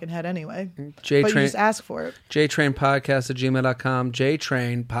your fucking head anyway. But you just ask for it. JTrainPodcast@gmail.com,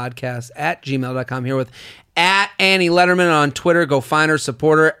 JTrainPodcast@gmail.com. Here with @Annie Letterman on Twitter. Go find her,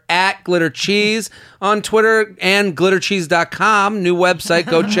 support her. @GlitterCheese on Twitter and glittercheese.com. New website.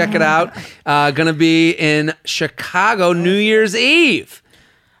 Go check it out. Gonna be in Chicago New Year's Eve.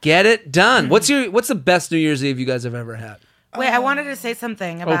 Get it done. What's the best New Year's Eve you guys have ever had? Wait, I wanted to say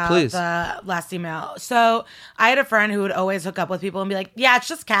something about the last email. So I had a friend who would always hook up with people and be like, yeah, it's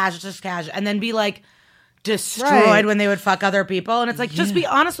just cash, and then be like destroyed when they would fuck other people. And it's like, just be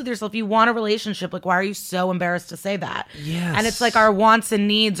honest with yourself. You want a relationship. Like, why are you so embarrassed to say that? Yes. And it's like our wants and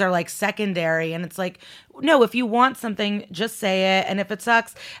needs are like secondary. And it's like, no, if you want something, just say it. And if it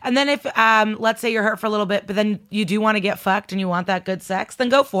sucks, and then if let's say you're hurt for a little bit, but then you do want to get fucked and you want that good sex, then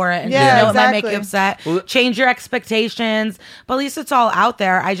go for it. And just know it might make you upset. Change your expectations. But at least it's all out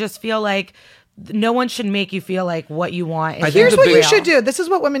there. I just feel like no one should make you feel like what you want. Here's what you should do. This is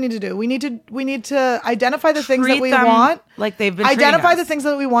what women need to do. We need to identify the things that we want. Like they've been identify the things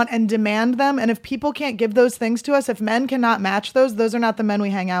that we want and demand them. And if people can't give those things to us, if men cannot match those are not the men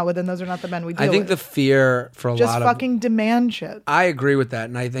we hang out with, and those are not the men we deal with. I think the fear for a lot of just fucking demand shit. I agree with that,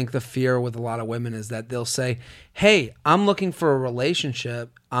 and I think the fear with a lot of women is that they'll say, "Hey, I'm looking for a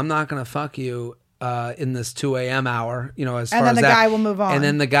relationship. I'm not going to fuck you." In this 2 a.m. hour, as far as that. And then the guy will move on. And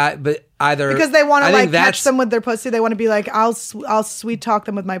then the guy, but either... Because they want to like catch them with their pussy. They want to be like, I'll sweet talk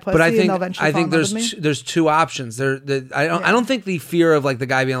them with my pussy, and they'll eventually fall in love with me. There's two options. I don't think the fear of like the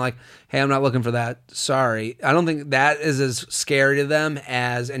guy being like, hey, I'm not looking for that. Sorry. I don't think that is as scary to them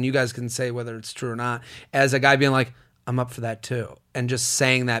as, and you guys can say whether it's true or not, as a guy being like, I'm up for that too. And just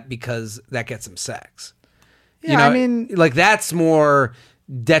saying that because that gets him sex. Yeah, I mean... Like that's more...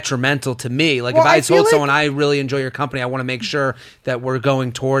 detrimental to me. Like if I told someone I really enjoy your company, I want to make sure that we're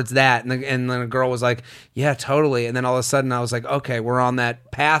going towards that, and then a girl was like, yeah, totally, and then all of a sudden I was like, okay, we're on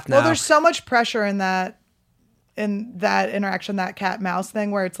that path now. Well, there's so much pressure in that interaction, that cat mouse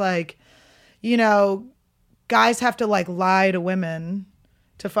thing, where it's like, guys have to like lie to women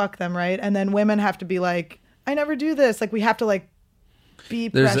to fuck them, right? And then women have to be like, I never do this. Like we have to like be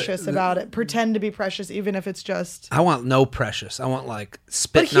precious about it. Pretend to be precious, even if it's just... I want no precious. I want like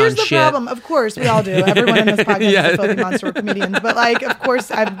spitting on shit. But here's the problem. Of course, we all do. Everyone in this podcast is a filthy monster. We're comedians. But like, of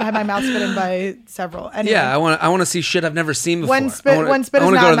course, I've had my mouth spit in by several. Anyway, yeah, I want to see shit I've never seen before. When spit I want is to go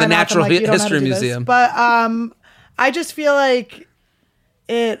not to in the my Natural mouth, I'm like, History Museum. But I just feel like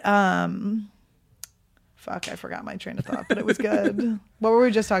it... Fuck, I forgot my train of thought, but it was good. What were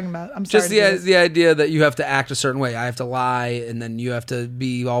we just talking about? I'm sorry. Just the idea that you have to act a certain way. I have to lie, and then you have to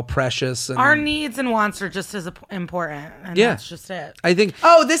be all precious. And... Our needs and wants are just as important, and that's just it. I think...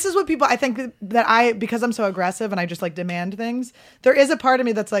 Oh, this is what people... I think that because I'm so aggressive and I just like demand things, there is a part of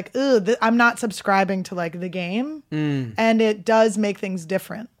me that's like, I'm not subscribing to like the game, and it does make things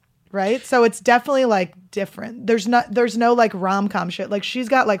different. right? So it's definitely like different. There's no like rom-com shit. Like she's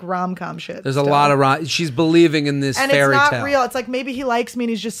got like rom-com shit. There's a lot of she's believing in this and fairy it's not tale. real. It's like maybe he likes me and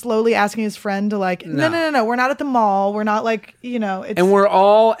he's just slowly asking his friend to like no. We're not at the mall. We're not like, it's, and we're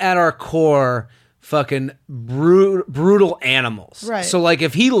all at our core fucking brutal animals. Right. So like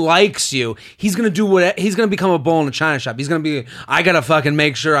if he likes you, he's gonna do what he's gonna become a bull in a china shop. He's gonna be, I gotta fucking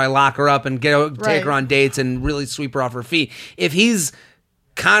make sure I lock her up and take her on dates and really sweep her off her feet. If he's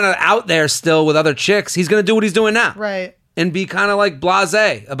kind of out there still with other chicks, he's gonna do what he's doing now. right. And be kind of like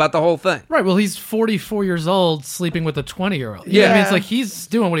blasé about the whole thing. Right. Well, he's 44 years old sleeping with a 20-year-old. Yeah. I mean, it's like he's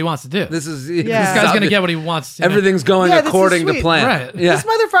doing what he wants to do. This is This guy's going to get what he wants to. Everything's going Yeah, this is according to sweet. plan. Right. Yeah. This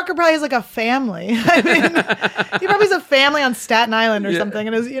motherfucker probably has like a family. I mean, he probably has a family on Staten Island or something.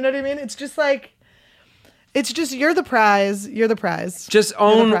 And you know what I mean? It's just like, you're the prize. You're the prize. Just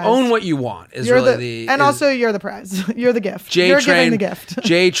own what you want is You're really also you're the prize. You're the gift. J You're Train, giving the gift.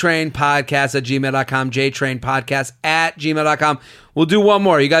 JTrainPodcast@gmail.com. JTrainPodcast@gmail.com. We'll do one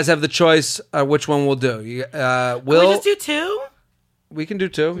more. You guys have the choice which one we'll do. Can we just do 2? We can do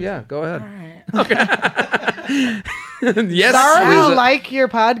 2. Yeah, go ahead. All right. Okay. Yes. Sorry, I Lisa. like your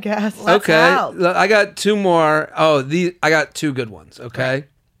podcast. Okay. out. I got 2 more. I got 2 good ones. Okay.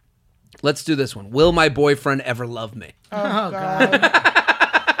 Let's do this one. Will my boyfriend ever love me? Oh God.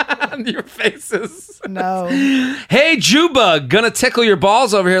 Your faces. No. Hey, Juba, gonna tickle your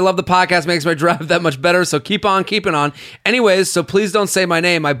balls over here. Love the podcast, makes my drive that much better. So keep on keeping on. Anyways, so please don't say my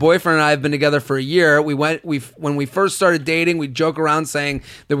name. My boyfriend and I have been together for a year. When we first started dating, we'd joke around saying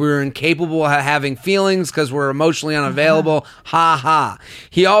that we were incapable of having feelings because we're emotionally unavailable. Ha ha.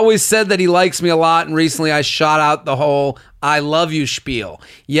 He always said that he likes me a lot, and recently I shot out the whole I love you spiel.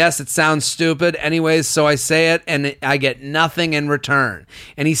 Yes, it sounds stupid. Anyways, so I say it and I get nothing in return.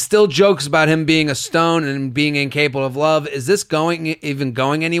 And he still jokes about him being a stone and being incapable of love. Is this even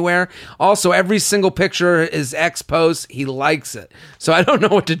going anywhere? Also, every single picture his ex posts, he likes it. So I don't know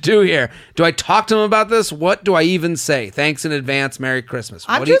what to do here. Do I talk to him about this? What do I even say? Thanks in advance. Merry Christmas.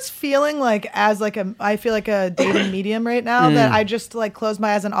 I'm just feeling like I feel like a dating medium right now that I just like close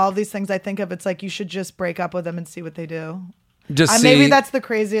my eyes on all of these things I think of. It's like you should just break up with them and see what they do. Maybe that's the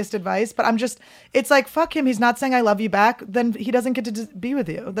craziest advice, but it's like, fuck him. He's not saying I love you back. Then he doesn't get to be with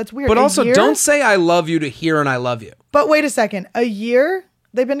you. That's weird. But also, don't say I love you to hear and I love you. But wait a second. A year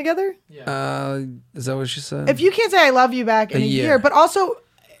they've been together? Yeah. Is that what she said? If you can't say I love you back in a year. year, but also,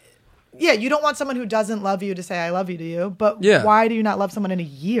 yeah, you don't want someone who doesn't love you to say I love you to you. But why do you not love someone in a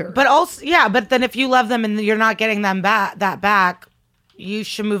year? But also, but then if you love them and you're not getting them back, you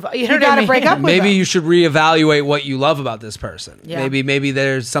should move on. You gotta break up with Maybe them. you should reovaluate what you love about this person. Yeah. Maybe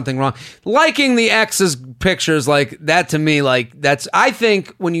there's something wrong. Liking the ex's pictures like that, to me, like that's I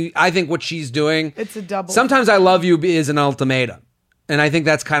think what she's doing, it's a double. Sometimes I love you is an ultimatum. And I think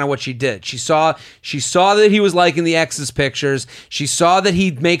that's kind of what she did. She saw that he was liking the ex's pictures. She saw that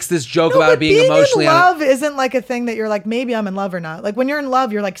he makes this joke about being emotionally in love isn't like a thing that you're like, maybe I'm in love or not. Like when you're in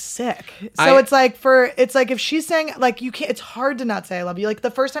love, you're like sick. So it's like if she's saying like you can't, it's hard to not say I love you. Like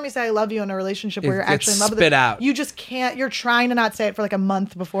the first time you say I love you in a relationship where you're actually in love with spit it, out. You just can't. You're trying to not say it for like a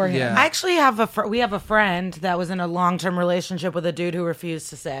month beforehand. Yeah. I actually have we have a friend that was in a long-term relationship with a dude who refused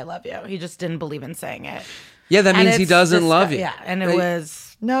to say I love you. He just didn't believe in saying it. Yeah, that means he doesn't love you. Yeah, and it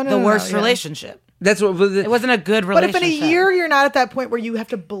was the worst relationship. That's what it wasn't a good relationship. But if in a year you're not at that point where you have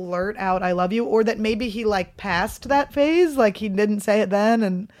to blurt out "I love you," or that maybe he like passed that phase, like he didn't say it then,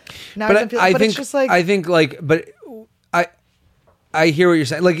 and now he doesn't feel. But it's just like I hear what you're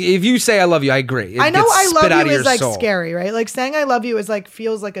saying. Like if you say I love you, I agree. I know I love you is like soul. scary, right? Like saying I love you is like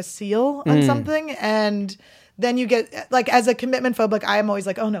feels like a seal on something, and then you get like as a commitment phobic, I am always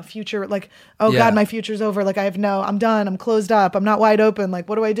like, oh no, future, like, oh God, my future's over. Like I'm done. I'm closed up. I'm not wide open. Like,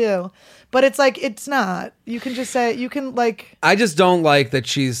 what do I do? But it's like, it's not. You can just say, you can like. I just don't like that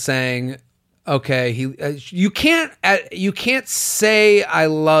she's saying, okay, you can't say I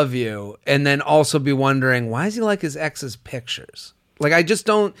love you and then also be wondering why does he like his ex's pictures? Like I just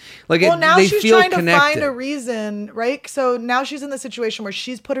don't like. Well, now they she's feel trying connected. to find a reason, right? So now she's in the situation where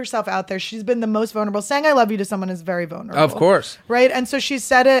she's put herself out there. She's been the most vulnerable. Saying "I love you" to someone is very vulnerable, Of course, right? And so she's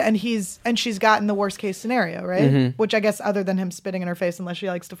said it, and she's gotten the worst case scenario, right? Which I guess, other than him spitting in her face, unless she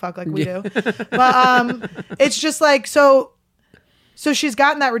likes to fuck like we do, but it's just like so. So she's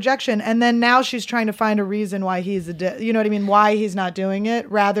gotten that rejection, and then now she's trying to find a reason why he's you know what I mean? Why he's not doing it,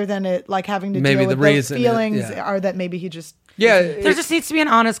 rather than it like having to deal with those feelings are that maybe he just. Yeah, there just needs to be an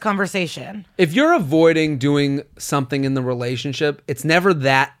honest conversation. If you're avoiding doing something in the relationship, it's never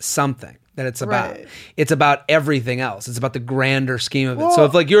that something that it's about. Right. It's about everything else. It's about the grander scheme of it.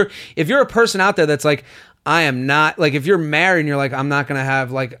 So if you're a person out there that's like, I am not, like, if you're married and you're like, I'm not going to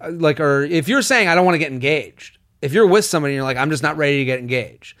have, like, or if you're saying I don't want to get engaged, if you're with somebody and you're like, I'm just not ready to get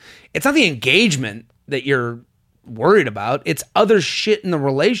engaged, it's not the engagement that you're worried about. It's other shit in the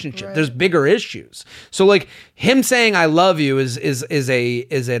relationship. Right. There's bigger issues. So, like, him saying I love you is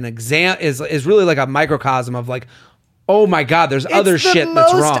really like a microcosm of, like, oh my God, there's other shit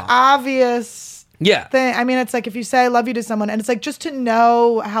that's wrong. It's the most obvious thing. I mean, it's like if you say I love you to someone, and it's like just to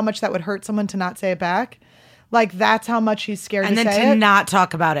know how much that would hurt someone to not say it back. Like, that's how much he's scared to say it. And then to not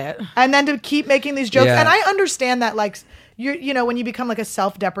talk about it. And then to keep making these jokes. Yeah. And I understand that, like, you know, when you become like a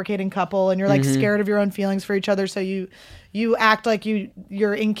self-deprecating couple and you're like scared of your own feelings for each other, so you act like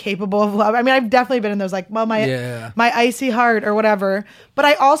you're incapable of love. I mean, I've definitely been in those, like, well, my icy heart or whatever. But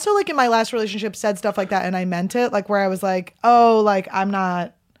I also, like, in my last relationship said stuff like that and I meant it. Like, where I was like, oh, like,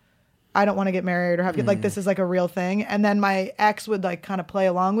 I don't want to get married or have kids. Like, this is like a real thing. And then my ex would, like, kind of play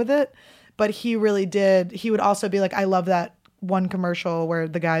along with it. But he really did. He would also be like, I love that one commercial where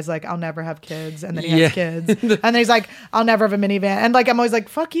the guy's like, I'll never have kids. And then he has kids. And then he's like, I'll never have a minivan. And, like, I'm always like,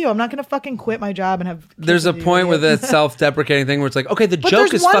 fuck you. I'm not going to fucking quit my job and have kids. There's a point with that self-deprecating thing where it's like, okay, the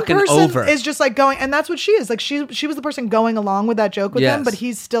joke is fucking over. Is just like going, and that's what she is. Like, she was the person going along with that joke with him, but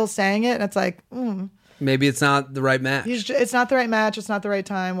he's still saying it. And it's like, maybe it's not the right match. It's not the right match. It's not the right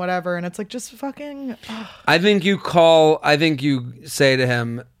time, whatever. And it's like, just fucking. I think you say to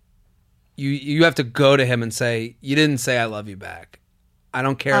him, you have to go to him and say, you didn't say I love you back. I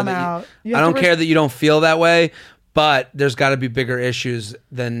don't care that you don't feel that way, but there's got to be bigger issues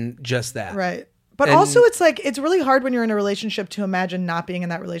than just that. Right. But also it's like, it's really hard when you're in a relationship to imagine not being in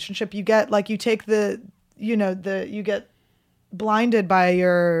that relationship. You get like, you take you get blinded by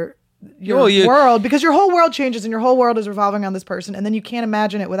your world, because your whole world changes and your whole world is revolving on this person, and then you can't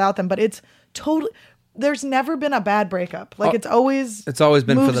imagine it without them. But it's totally, there's never been a bad breakup. Like, it's always been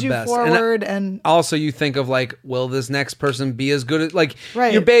for the best. Forward, and also you think of, like, will this next person be as good as, like,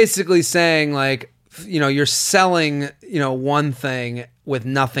 you're basically saying, like, you know, you're selling, you know, one thing with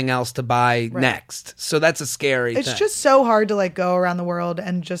nothing else to buy next. So that's a scary thing. It's just so hard to, like, go around the world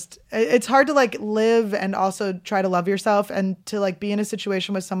and just, it's hard to, like, live and also try to love yourself and to, like, be in a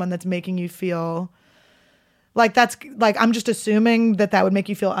situation with someone that's making you feel like, that's like, I'm just assuming that would make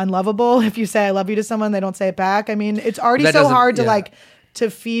you feel unlovable. If you say I love you to someone, they don't say it back. I mean, it's already so hard to like to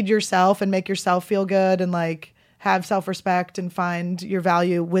feed yourself and make yourself feel good and like have self-respect and find your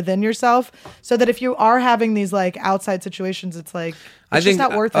value within yourself, so that if you are having these like outside situations, it's like, it's just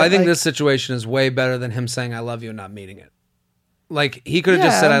not worth it. I think this situation is way better than him saying I love you and not meaning it. Like, he could have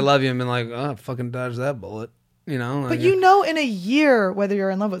just said I love you and been like, oh, fucking dodge that bullet, you know? But you know in a year whether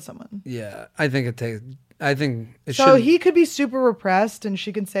you're in love with someone. Yeah, I think it so he could be super repressed and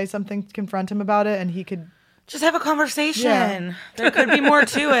she could say something to confront him about it, and he could just have a conversation. Yeah. There could be more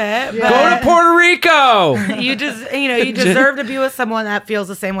to it. Go to Puerto Rico. You deserve to be with someone that feels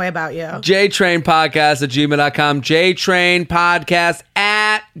the same way about you. JTrainPodcast@gmail.com.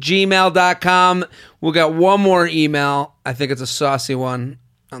 JTrainPodcast@gmail.com. We'll got one more email. I think it's a saucy one.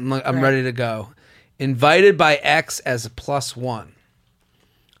 I'm ready to go. Invited by X as a +1.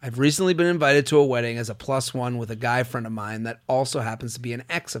 I've recently been invited to a wedding as a +1 with a guy friend of mine that also happens to be an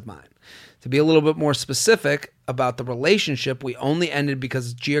ex of mine. To be a little bit more specific about the relationship, we only ended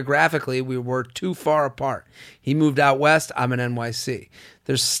because geographically we were too far apart. He moved out west, I'm in NYC.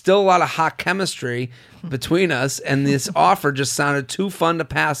 There's still a lot of hot chemistry between us, and this offer just sounded too fun to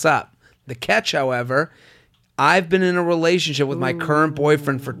pass up. The catch, however, I've been in a relationship with my current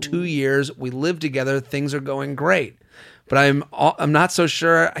boyfriend for 2 years. We live together. Things are going great. But I'm not so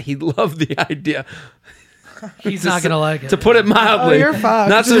sure he'd love the idea. He's not going to like it. To put it mildly. Oh, you're fucked.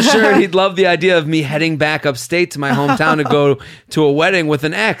 Not so sure he'd love the idea of me heading back upstate to my hometown to go to a wedding with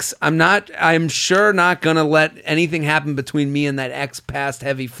an ex. I'm sure not going to let anything happen between me and that ex past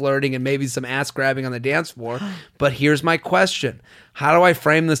heavy flirting and maybe some ass grabbing on the dance floor. But here's my question. How do I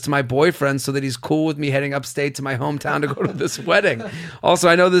frame this to my boyfriend so that he's cool with me heading upstate to my hometown to go to this wedding? Also,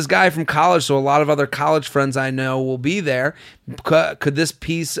 I know this guy from college, so a lot of other college friends I know will be there. Could this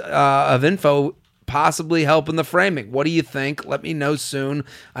piece of info possibly help in the framing? What do you think? Let me know soon.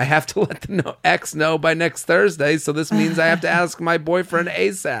 I have to let the ex know by next Thursday, so this means I have to ask my boyfriend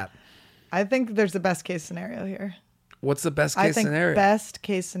ASAP. I think there's the best case scenario here. What's the best case scenario? Best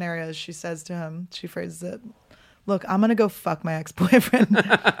case scenario is she says to him, she phrases it, look, I'm going to go fuck my ex-boyfriend.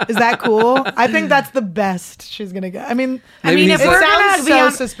 Is that cool? I think that's the best she's going to get. I mean, if we're going to be so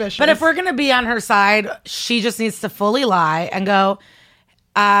suspicious. But if we're going to be on her side, she just needs to fully lie and go,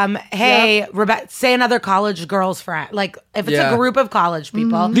 hey, Rebecca, say another college girl's friend. Like, if it's a group of college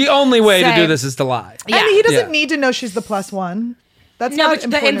people. The only way to do this is to lie. Yeah. And he doesn't need to know she's the +1. That's no, not but the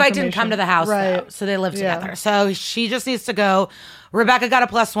important invite didn't come information. to the house, right? though, so they live Yeah. together. So she just needs to go. Rebecca got a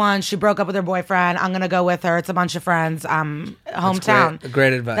 +1. She broke up with her boyfriend. I'm gonna go with her. It's a bunch of friends. Hometown.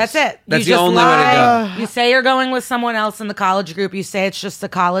 Great advice. That's it. That's You the just only way to lie. go. You say you're going with someone else in the college group. You say it's just a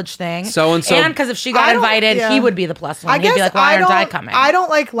college thing. So-and-so- And because if she got I don't- invited, yeah. he would be the +1. I He'd guess be like, why aren't I don't. coming? I don't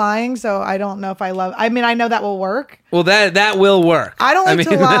like lying, so I don't know if I love. I mean, I know that will work. Well, that will work. I don't like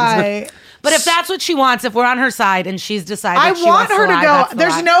to lie. But if that's what she wants, if we're on her side and she's decided I she want wants her to lie, go. that's the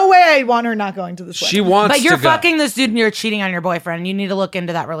There's lie. no way I want her not going to this She wedding. wants But you're to go. fucking this dude and you're cheating on your boyfriend. You need to look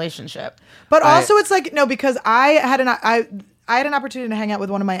into that relationship. But also, it's like no, because I had an opportunity to hang out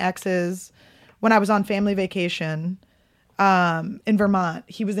with one of my exes when I was on family vacation in Vermont.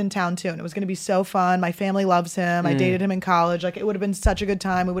 He was in town too, and it was going to be so fun. My family loves him. I dated him in college. Like it would have been such a good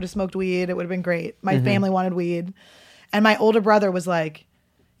time. We would have smoked weed. It would have been great. My family wanted weed, and my older brother was like,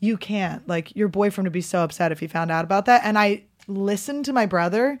 "You can't. Like your boyfriend would be so upset if he found out about that." And I listened to my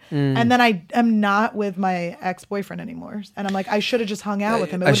brother, and then I am not with my ex-boyfriend anymore. And I'm like, I should have just hung out with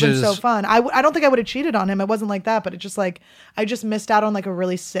him. It would have been so fun. I don't think I would have cheated on him. It wasn't like that, but it just like I just missed out on like a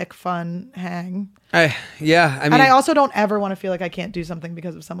really sick, fun hang. I mean, And I also don't ever want to feel like I can't do something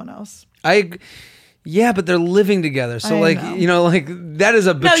because of someone else. Yeah, but they're living together, so I like know. you know, like that is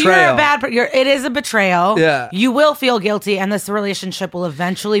a betrayal. No, you're a bad. It is a betrayal. Yeah. You will feel guilty, and this relationship will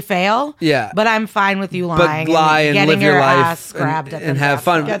eventually fail. Yeah. But I'm fine with you lying. But lie and getting live your life ass grabbed at and the have death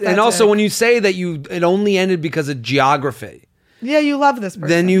fun. row. Get that And also, too. when you say that it only ended because of geography, Yeah, you love this person.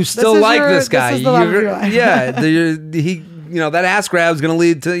 then you This still is like this guy. This is the love of your life. He, that ass grab is going to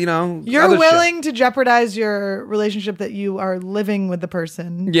lead to You're other willing to jeopardize your relationship that you are living with the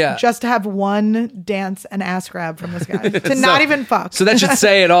person, Yeah. just to have one dance and ass grab from this guy, to not even fuck. So that should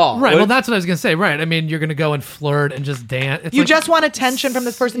say it all. Right. Well, that's what I was gonna say. Right. I mean, you're gonna go and flirt and just dance. It's you like- just want attention from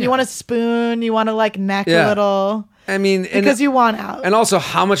this person. You want a spoon. You want to like neck Yeah. a little. I mean, Because you want out. And also,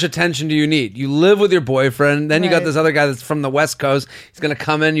 how much attention do you need? You live with your boyfriend, then you got Right. this other guy that's from the West Coast. He's going to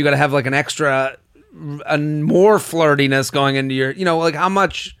come in. You got to have like an extra, more flirtiness going into your, like how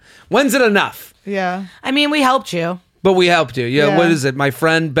much? When's it enough? Yeah. I mean, we helped you. But we helped you. Yeah. Yeah. What is it? My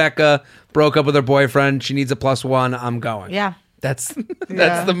friend Becca broke up with her boyfriend. She needs a +1. I'm going. Yeah. That's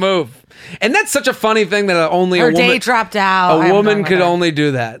Yeah. the move. And that's such a funny thing that only Her a woman date dropped out. I a haven't woman gone with could her. only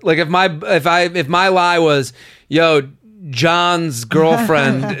do that. Like if my lie was, yo, John's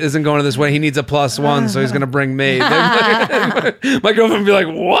girlfriend isn't going to this wedding. He needs a +1, so he's going to bring me. My girlfriend would be like,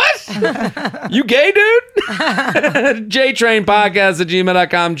 what? You gay, dude?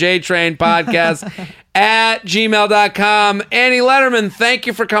 JTrainPodcast@gmail.com. JTrainPodcast@gmail.com. Annie Letterman, thank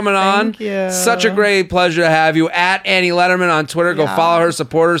you for coming on. Thank you. Such a great pleasure to have you. Annie Letterman on Twitter. Go follow her,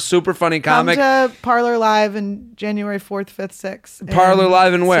 support her. Super funny Come comic. to Parlor Live in January 4th, 5th, 6th. Parlor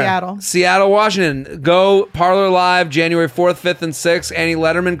Live in where? Seattle, Washington. Go Parlor Live January 4th, 5th, and 6th. Annie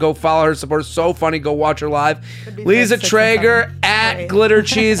Letterman. Go follow her, support her. So funny. Go watch her live. be Lisa 6th and Traeger 7th. at Great. Glitter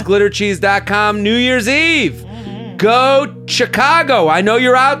Cheese, glittercheese.com. New Year's Eve. Go Chicago. I know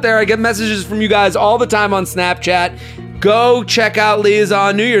you're out there. I get messages from you guys all the time on Snapchat. Go check out Lisa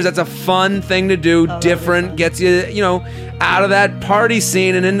on New Year's. That's a fun thing to do. Different. Gets you, out of that party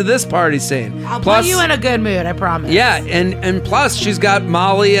scene and into this party scene. I'll put you in a good mood, I promise. Yeah, and plus she's got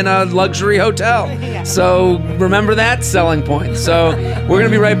Molly in a luxury hotel. So remember that selling point. So we're going to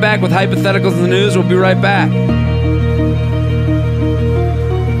be right back with Hypotheticals in the News. We'll be right back.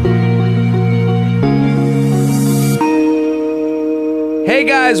 Hey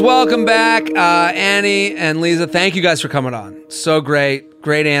guys, welcome back. Annie and Lisa, thank you guys for coming on. So great.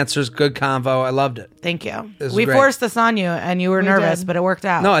 Great answers. Good convo. I loved it. Thank you. This is We great. forced this on you, and you were nervous, did. but it worked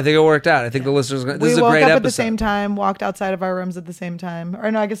out. No, I think it worked out. I think the listeners. This We is a woke great up episode. at the same time, walked outside of our rooms at the same time.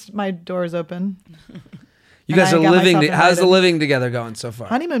 Or no, I guess my door is open. You and guys I are got living. myself How's the invited. living together going so far?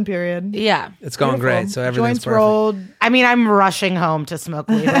 Honeymoon period. Yeah. It's going Beautiful. great. So everything's Joints perfect. rolled. I mean, I'm rushing home to smoke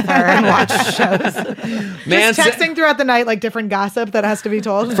weed with her and watch shows. Man, Just texting throughout the night, like different gossip that has to be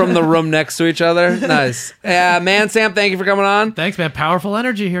told. from the room next to each other. Nice. Man Samp, thank you for coming on. Thanks, man. Powerful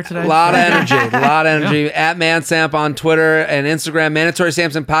energy here today. A lot of energy. A lot of energy. At Man Samp on Twitter and Instagram. Mandatory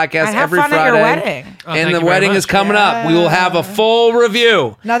Samson podcast I have every fun Friday. at your wedding. Oh, And thank the you very wedding much. is coming up. We will have a full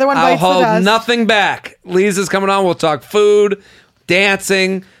review. Another one I'll bites the hold dust. nothing back. Lisa's coming on. We'll talk food,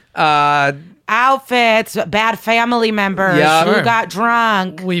 dancing, Outfits, bad family members Yeah. who Sure. got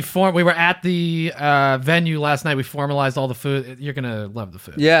drunk. We were at the venue last night. We formalized all the food. You're gonna love the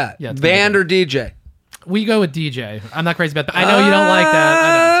food. yeah. Yeah, it's gonna be Band good. or DJ? We go with DJ. I'm not crazy about that. I know you don't like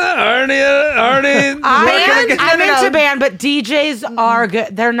that. I know. Arnie, I working I'm into band, but DJs are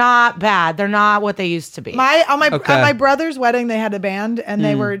good. They're not bad. They're not what they used to be. At my brother's wedding, they had a band, and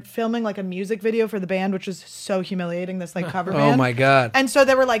they were filming like a music video for the band, which was so humiliating. This like cover band. Oh my god! And so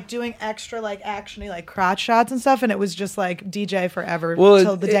they were like doing extra like actiony like crotch shots and stuff, and it was just like DJ forever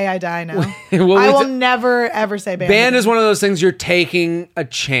till the day I die. Now I will never ever say band. Band is one of those things you're taking a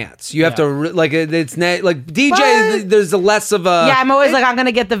chance. You have to like it's like DJ. There's a less of a I'm always like I'm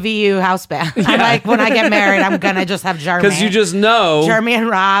gonna get the VU house band. I'm like when I get married, I'm gonna just have Jeremy because you just know Jeremy and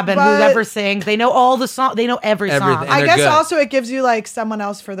Rob and whoever sings. They know all the songs. They know every song. I guess also it gives you like someone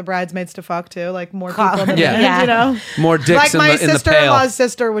else for the bridesmaids to fuck too, like more people than you know, more dicks. Like my in the sister-in-law's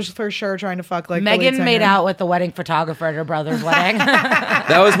sister was for sure trying to fuck like Megan made out with the wedding photographer at her brother's wedding.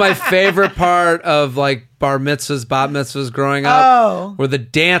 That was my favorite part of like bar mitzvahs, bat mitzvahs growing up. Were the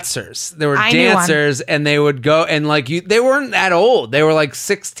dancers. There were dancers, and they would go and like they weren't that old. They were like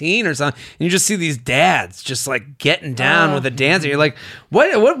 16 or something. And you just see these dads just like getting down with a dancer. You're like,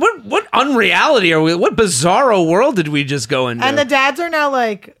 what unreality are we? What bizarro world did we just go into? And the dads are now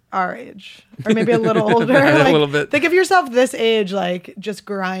like our age, or maybe a little older. A like, little bit. Think of yourself this age, like just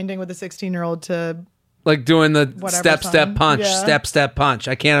grinding with a 16-year-old to. Like doing the step punch.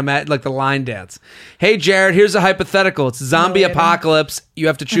 I can't imagine like the line dance. Hey Jared, here's a hypothetical. It's zombie apocalypse. You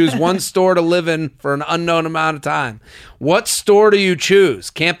have to choose one store to live in for an unknown amount of time. What store do you choose?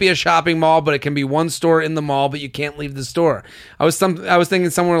 Can't be a shopping mall, but it can be one store in the mall, but you can't leave the store. I was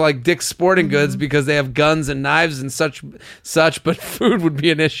thinking somewhere like Dick's Sporting Goods because they have guns and knives and such, but food would be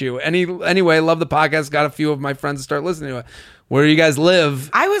an issue. Anyway, love the podcast. Got a few of my friends to start listening to it. Where do you guys live?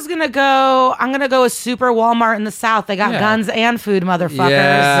 I'm gonna go with Super Walmart in the South. They got guns and food, motherfuckers.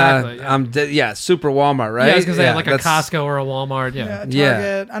 Yeah, exactly, Super Walmart, right? Yeah, because they have like a Costco or a Walmart.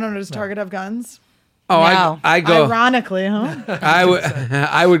 Target. I don't know. Does Target have guns? Oh, no. I go. Ironically, huh?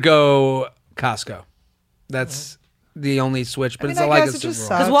 I would go Costco. That's the only switch, but it's like a Super Bowl.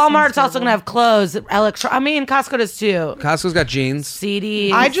 Because Walmart's also going to have clothes. Costco does too. Costco's got jeans.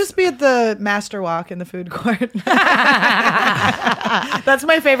 CDs. I just be at the Master Walk in the food court. That's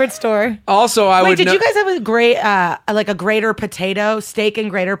my favorite store. Also, did you guys have a great, like a grater potato, steak and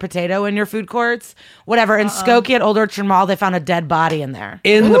grater potato in your food courts? Whatever. In Skokie at Old Orchard Mall, they found a dead body in there.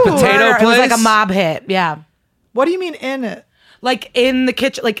 In the potato place? It was like a mob hit. Yeah. What do you mean in it? Like in the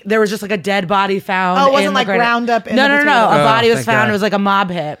kitchen, like there was just like a dead body found. Oh, it wasn't like ground up in the potato. No. A body was found. It was like a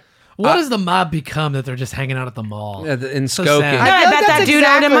mob hit. What does the mob become that they're just hanging out at the mall? In So Skokie. sad. No, I bet that dude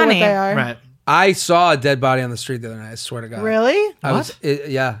owed him money. Right. I saw a dead body on the street the other night. I swear to God. Really? I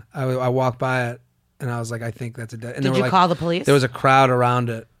walked by it and I was like, I think that's a dead. And Did you call the police? There was a crowd around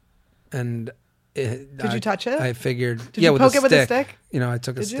it, and did you touch it? I figured. Did you poke it with a stick? I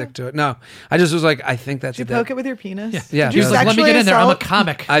took a stick to it. No, I just was like, I think that's. Did you poke it with your penis? Yeah. Did you let me get in there. I'm a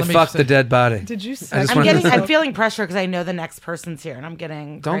comic. I fucked the dead body. Did you? I'm feeling pressure because I know the next person's here, and I'm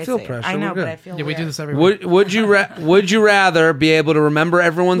getting. Don't crazy. feel pressure. I know, We're good. but I feel. Yeah, we weird. do this every week. Would you rather be able to remember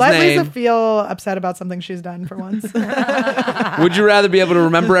everyone's Let name? Lisa feel upset about something she's done for once. Would you rather be able to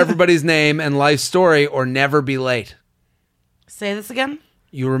remember everybody's name and life story, or never be late? Say this again.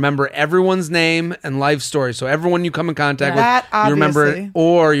 You remember everyone's name and life story. So everyone you come in contact with, you remember it, obviously.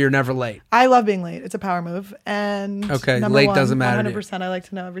 or you're never late. I love being late. It's a power move. And late doesn't matter to you. 100%. I like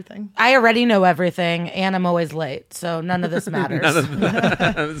to know everything. I already know everything, and I'm always late, so none of this matters.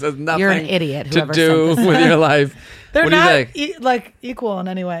 This has nothing You're an idiot. to Whoever do sent this. with your life. They're what do not you think? like equal in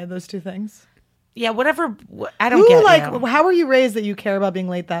any way, those two things. Yeah, whatever. I don't get you. How were you raised that you care about being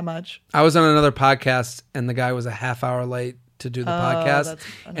late that much? I was on another podcast, and the guy was a half hour late to do the podcast,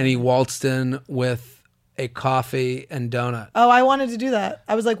 and he waltzed in with a coffee and donut. Oh, I wanted to do that.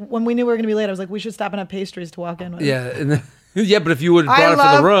 I was like, when we knew we were going to be late, I was like, we should stop and have pastries to walk in with. Yeah, but if you would have brought it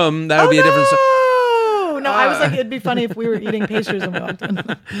for the room, that would be a different story. No, I was like, it'd be funny if we were eating pastries when we walked in.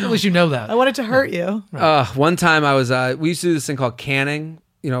 At least you know that. I wanted to hurt you. One time I was, we used to do this thing called canning,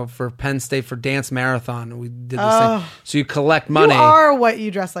 for Penn State for dance marathon. We did this thing. So you collect money. You are what you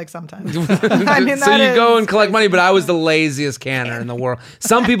dress like sometimes. I mean, so you go and collect money, but I was the laziest canner in the world.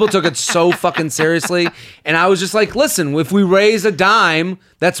 Some people took it so fucking seriously, and I was just like, listen, if we raise a dime,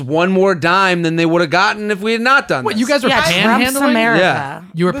 that's one more dime than they would have gotten if we had not done this. You guys were Trump's panhandling? America. Yeah.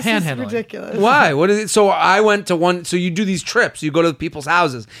 You were This panhandling. is ridiculous. Why? What is it? So I went to one. So you do these trips. You go to people's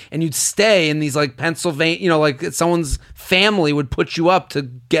houses, and you'd stay in these like Pennsylvania. Like someone's family would put you up to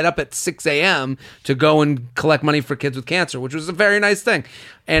get up at 6 a.m. to go and collect money for kids with cancer, which was a very nice thing.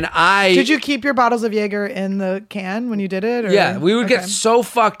 And Did you keep your bottles of Jaeger in the can when you did it? Or? Yeah, we would get so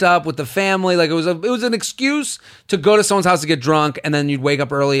fucked up with the family. Like it was an excuse to go to someone's house to get drunk, and then you'd wake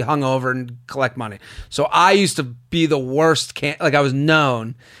up early, hungover, and collect money. So I used to be the worst like I was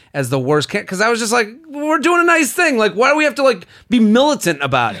known as the worst because I was just like, we're doing a nice thing. Like, why do we have to like be militant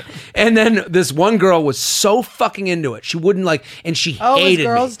about it? And then this one girl was so fucking into it. She wouldn't and she hated it was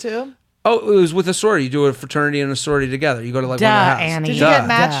girls me. Too? Oh, it was with a sorority. You do a fraternity and a sorority together. You go to one of their houses. Annie. Did you get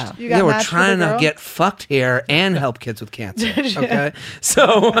matched? You got we're matched trying with a to girl? get fucked here and help kids with cancer. Okay,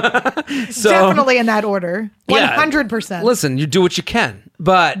 so definitely in that order. 100%. Listen, you do what you can,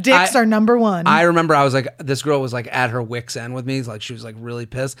 but dicks are number one. I remember I was like, this girl was like at her wit's end with me. Like she was like really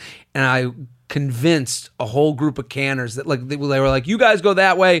pissed, and I convinced a whole group of canners that like they were like, you guys go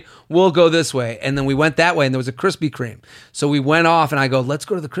that way, we'll go this way. And then we went that way and there was a Krispy Kreme. So we went off and I go, let's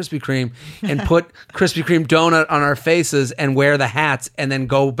go to the Krispy Kreme and put Krispy Kreme donut on our faces and wear the hats and then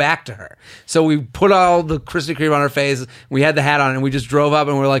go back to her. So we put all the Krispy Kreme on our faces. We had the hat on and we just drove up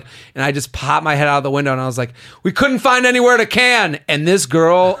and we're like, and I just popped my head out the window and I was like, we couldn't find anywhere to can. And this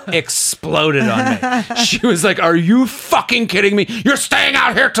girl exploded on me. She was like, are you fucking kidding me? You're staying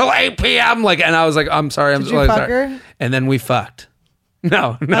out here till 8 p.m. And I was like, I'm sorry. Did you fuck her? And then we fucked.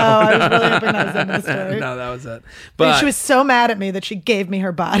 No. I was really hoping that was the end of the story. No, that was it. But she was so mad at me that she gave me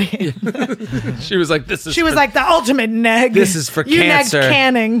her body. She was like, this is She was like, the ultimate neg. This is for you cancer. You negged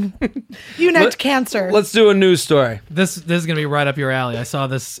canning. You negged cancer. Let's do a news story. This is going to be right up your alley. I saw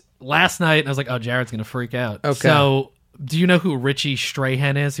this last night and I was like, oh, Jared's going to freak out. Okay. So, do you know who Richie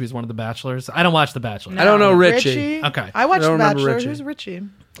Strahan is? He was one of the Bachelors. I don't watch The Bachelor. No. I don't know Richie. Okay. I watched The Bachelor. Richie. Who's Richie?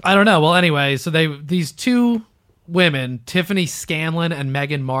 I don't know. Well, anyway, so these two women, Tiffany Scanlon and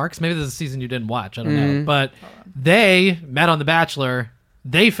Megan Marks, maybe this is a season you didn't watch, I don't know, but they met on The Bachelor,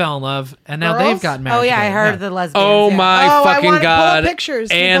 they fell in love, and now Girls? they've gotten married. Oh, yeah, I together. heard the lesbians. Oh yeah. my I fucking want to pull God. up pictures.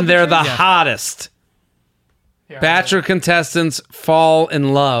 Can you And pull they're the pictures? hottest. Bachelor contestants fall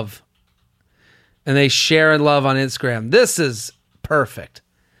in love. And they share love on Instagram. This is perfect.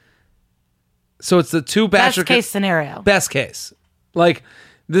 So it's the two Bachelor... Best case scenario. Best case. Like,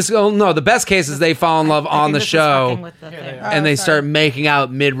 this... Oh, no, the best case is they fall in love I on think the this is show. fucking with the thing. And they start making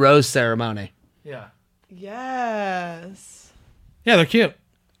out mid-rose ceremony. Yeah. Yes. Yeah, they're cute.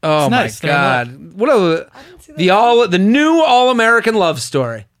 Oh, It's my nice. They're in love. God. What a... The new All-American love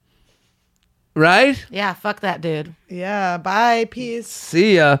story. Right? Yeah, fuck that dude. Yeah. Bye. Peace.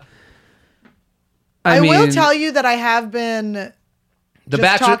 See ya. I mean, will tell you that I have been The just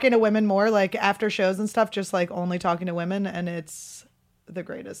Bachelor... talking to women more, like after shows and stuff, just like only talking to women, and it's the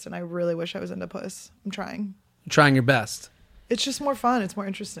greatest. And I really wish I was into puss. I'm trying. Trying your best. It's just more fun. It's more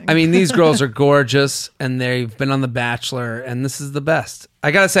interesting. I mean, these girls are gorgeous, and they've been on The Bachelor, and this is the best. I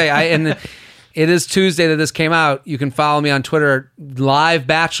gotta say, and it is Tuesday that this came out. You can follow me on Twitter, live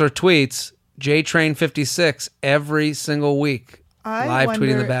Bachelor tweets, JTrain56 every single week. I live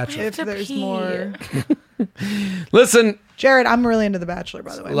tweeting The Bachelor. if there's more. Listen, Jared, I'm really into The Bachelor,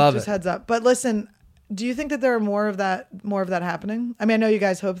 by the way. Love just it. heads up. But listen, do you think that there are more of that happening? I mean, I know you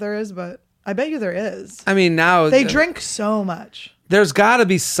guys hope there is, but I bet you there is. I mean, now They drink so much. There's got to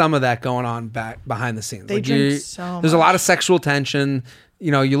be some of that going on back behind the scenes. They drink so There's a much. lot of sexual tension.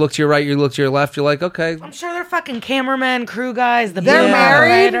 You know, you look to your right, you look to your left. You're like, okay, I'm sure they're fucking cameramen, crew guys. They're booze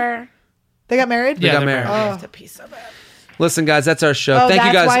married? operator. They got married? they got they're married. I have to pee so bad. Listen, guys, that's our show. Oh, Thank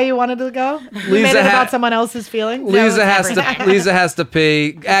you that's guys. why you wanted to go? You Lisa made it ha- about someone else's feelings? Lisa has everything. to. Lisa has to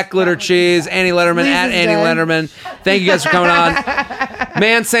pee. At Glitter Cheese, Annie Letterman at Lisa's Annie dead. Letterman. Thank you guys for coming on.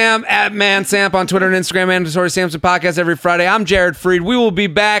 Man Sam at Man Samp on Twitter and Instagram. Mandatory Samson podcast every Friday. I'm Jared Freed. We will be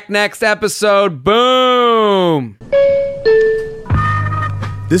back next episode. Boom.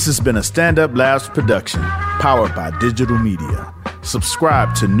 This has been a Stand Up Labs production, powered by digital media.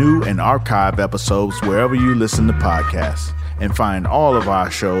 Subscribe to new and archive episodes wherever you listen to podcasts, and find all of our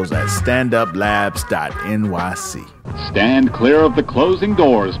shows at standuplabs.nyc. Stand clear of the closing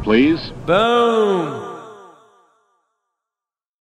doors, please. Boom.